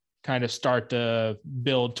work kind of start to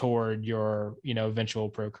build toward your, eventual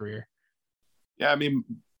pro career? Yeah, I mean,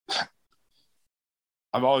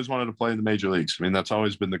 I've always wanted to play in the major leagues. I mean, that's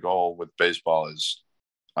always been the goal with baseball. Is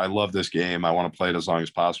I love this game. I want to play it as long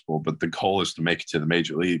as possible, but the goal is to make it to the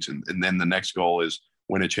major leagues. And then the next goal is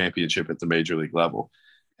win a championship at the major league level.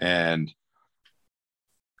 And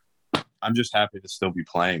I'm just happy to still be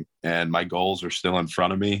playing, and my goals are still in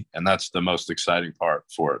front of me. And that's the most exciting part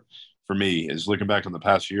for me, is looking back on the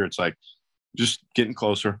past year. It's like just getting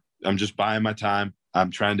closer. I'm just buying my time.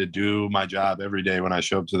 I'm trying to do my job every day when I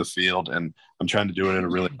show up to the field, and I'm trying to do it at a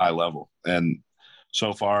really high level. And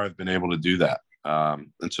so far I've been able to do that.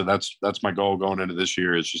 And so that's my goal going into this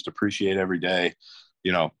year, is just appreciate every day,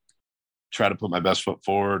 try to put my best foot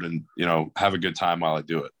forward and, have a good time while I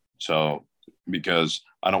do it. So, because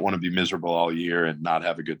I don't want to be miserable all year and not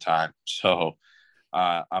have a good time. So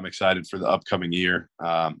I'm excited for the upcoming year.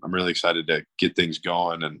 I'm really excited to get things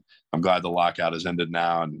going, and I'm glad the lockout has ended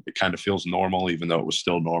now, and it kind of feels normal, even though it was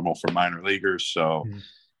still normal for minor leaguers. So,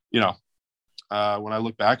 when I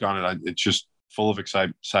look back on it, it's just full of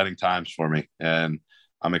exciting times for me. And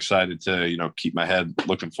I'm excited to, keep my head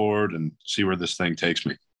looking forward and see where this thing takes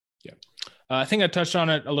me. Yeah. I think I touched on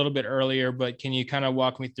it a little bit earlier, but can you kind of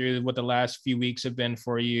walk me through what the last few weeks have been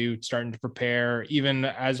for you, starting to prepare, even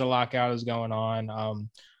as the lockout is going on,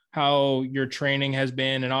 how your training has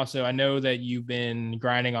been? And also, I know that you've been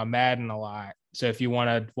grinding on Madden a lot. So if you want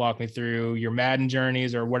to walk me through your Madden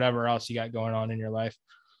journeys or whatever else you got going on in your life.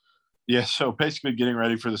 Yeah. So basically getting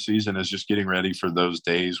ready for the season is just getting ready for those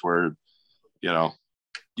days where,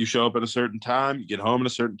 you show up at a certain time, you get home at a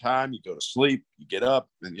certain time, you go to sleep, you get up,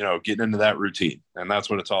 and, getting into that routine. And that's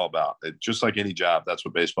what it's all about. Just like any job, that's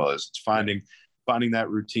what baseball is. It's finding that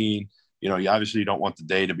routine, you know, you don't want the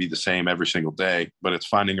day to be the same every single day, but it's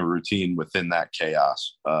finding a routine within that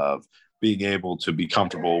chaos of being able to be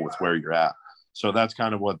comfortable with where you're at. So that's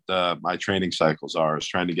kind of what my training cycles are, is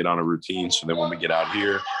trying to get on a routine. So then when we get out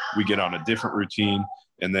here, we get on a different routine.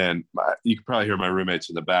 And then you can probably hear my roommates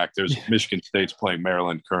in the back. There's Michigan State's playing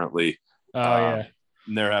Maryland currently. Yeah.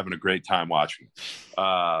 And they're having a great time watching.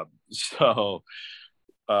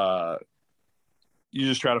 You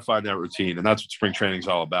just try to find that routine. And that's what spring training is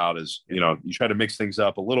all about, is, you know, you try to mix things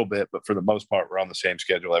up a little bit, but for the most part, we're on the same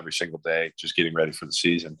schedule every single day, just getting ready for the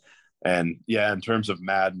season. And yeah, in terms of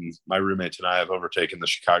Madden, my roommates and I have overtaken the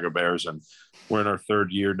Chicago Bears, and we're in our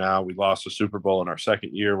third year now. We lost the Super Bowl in our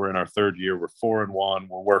second year. We're in our third year. We're 4-1.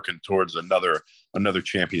 We're working towards another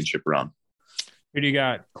championship run. Who do you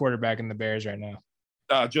got quarterback in the Bears right now?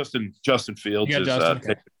 Justin Fields is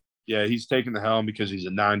he's taking the helm because he's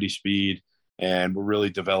a 90 speed, and we're really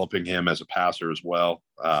developing him as a passer as well.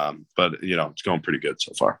 But you know, it's going pretty good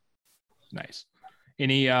so far. Nice.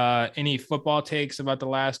 Any football takes about the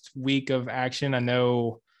last week of action? I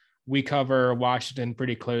know we cover Washington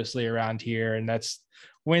pretty closely around here, and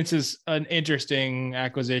Wentz is an interesting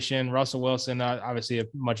acquisition. Russell Wilson, obviously a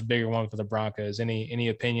much bigger one for the Broncos. Any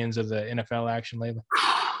opinions of the NFL action lately?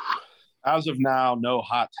 As of now, no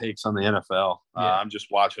hot takes on the NFL. I'm just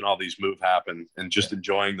watching all these moves happen and just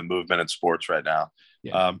enjoying the movement in sports right now.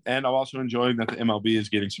 Yeah. And I'm also enjoying that the MLB is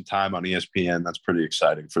getting some time on ESPN. That's pretty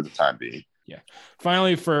exciting for the time being. Yeah.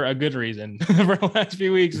 Finally, for a good reation. For the last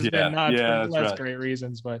few weeks, it's been not for less great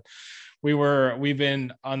reasons, but we've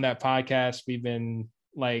been on that podcast. We've been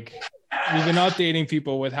updating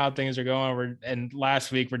people with how things are going. And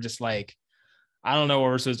last week we're just like, I don't know what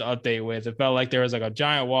we're supposed to update with. It felt like there was like a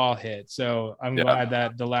giant wall hit. So I'm glad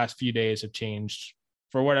that the last few days have changed,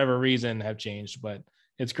 for whatever reason have changed, but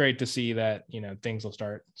it's great to see that, you know, things will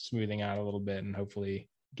start smoothing out a little bit and hopefully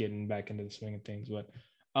getting back into the swing of things. But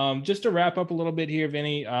just to wrap up a little bit here,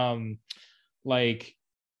 Vinny, you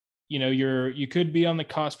know, you could be on the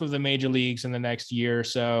cusp of the major leagues in the next year or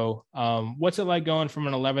so. What's it like going from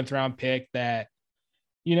an 11th round pick that,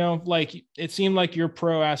 you know, like it seemed like your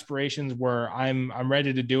pro aspirations were, I'm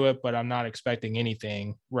ready to do it, but I'm not expecting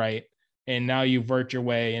anything, right? And now you've worked your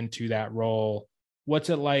way into that role.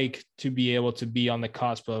 What's it like to be able to be on the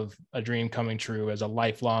cusp of a dream coming true as a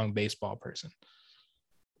lifelong baseball person?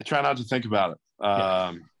 I try not to think about it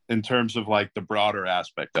in terms of like the broader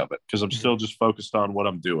aspect of it, because I'm still just focused on what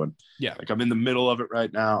I'm doing. Yeah. Like I'm in the middle of it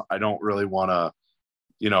right now. I don't really want to,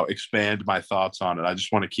 you know, expand my thoughts on it. I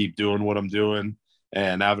just want to keep doing what I'm doing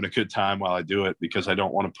and having a good time while I do it, because I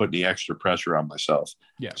don't want to put any extra pressure on myself.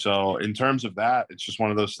 Yeah. So in terms of that, it's just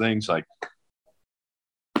one of those things, like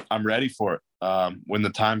I'm ready for it. When the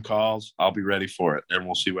time calls, I'll be ready for it, and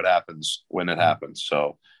we'll see what happens when it happens.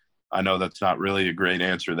 So I know that's not really a great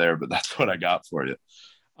answer there, but that's what I got for you.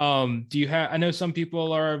 I know some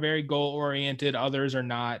people are very goal oriented, others are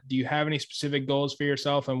not. Do you have any specific goals for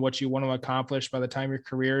yourself and what you want to accomplish by the time your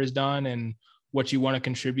career is done and what you want to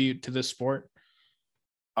contribute to this sport?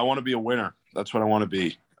 I want to be a winner. That's what I want to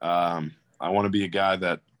be. I want to be a guy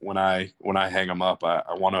that when I hang them up,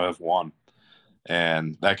 I want to have won.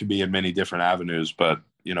 And that could be in many different avenues, but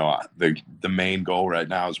you know, the main goal right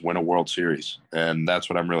now is win a World Series. And that's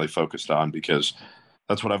what I'm really focused on, because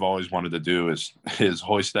that's what I've always wanted to do is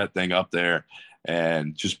hoist that thing up there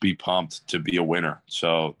and just be pumped to be a winner.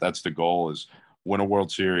 So that's the goal, is win a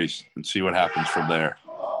World Series and see what happens from there.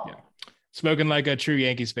 Yeah. Spoken like a true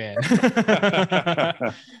Yankees fan.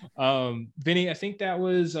 Vinny, I think that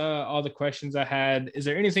was all the questions I had. Is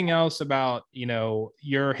there anything else about, you know,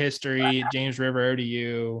 your history, James River, to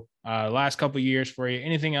you, last couple of years for you?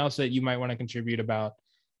 Anything else that you might want to contribute about,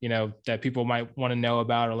 you know, that people might want to know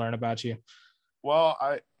about or learn about you? Well,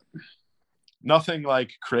 nothing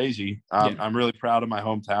like crazy. I'm really proud of my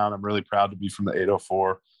hometown. I'm really proud to be from the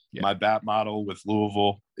 804. Yeah. My bat model with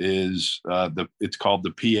Louisville is it's called the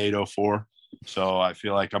P804. So I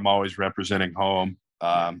feel like I'm always representing home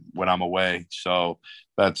when I'm away. So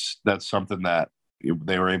that's something that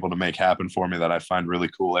they were able to make happen for me that I find really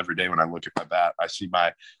cool. Every day when I look at my bat, I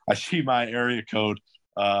see my area code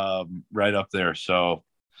right up there. So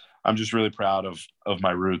I'm just really proud of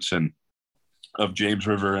my roots and of James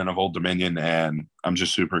River and of Old Dominion, and I'm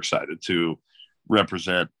just super excited to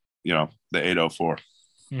represent, you know, the 804.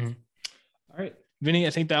 Mm-hmm. All right, Vinny,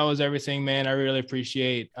 I think that was everything, man. I really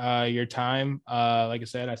appreciate your time. Like I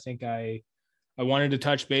said, I think I wanted to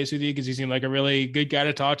touch base with you because you seem like a really good guy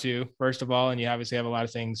to talk to, first of all, and you obviously have a lot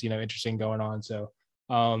of things, you know, interesting going on. So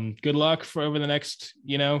good luck for over the next,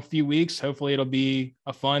 you know, few weeks. Hopefully it'll be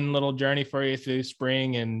a fun little journey for you through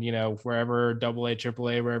spring and, you know, wherever AA,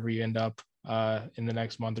 AAA, wherever you end up in the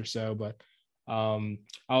next month or so. But I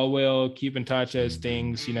will keep in touch as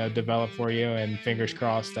things, develop for you, and fingers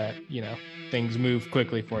crossed that, things move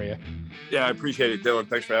quickly for you. Yeah, I appreciate it, Dylan.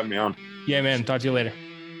 Thanks for having me on. Yeah, man. Talk to you later.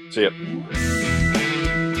 See ya.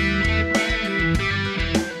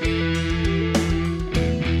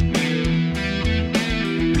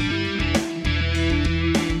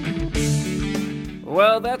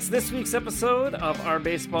 Well, that's this week's episode of Our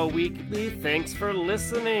Baseball Weekly. Thanks for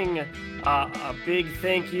listening. A big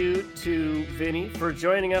thank you to Vinny for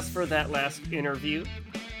joining us for that last interview.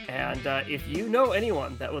 And if you know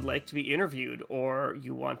anyone that would like to be interviewed, or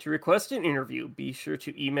you want to request an interview, be sure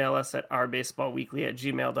to email us at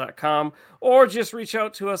ourbaseballweekly@gmail.com, or just reach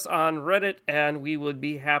out to us on Reddit, and we would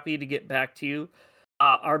be happy to get back to you.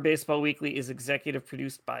 Our Baseball Weekly is executive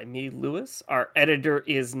produced by me, Lewis. Our editor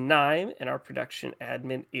is Nime, and our production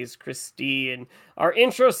admin is Christine. Our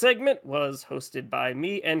intro segment was hosted by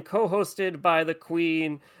me and co-hosted by the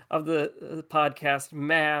queen of the podcast,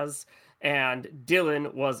 Maz, and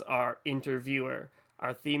Dylan was our interviewer.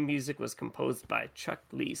 Our theme music was composed by Chuck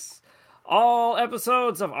Leese. All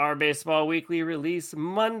episodes of Our Baseball Weekly release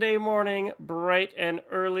Monday morning, bright and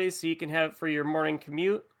early, so you can have it for your morning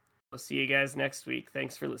commute. We'll see you guys next week.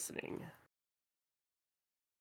 Thanks for listening.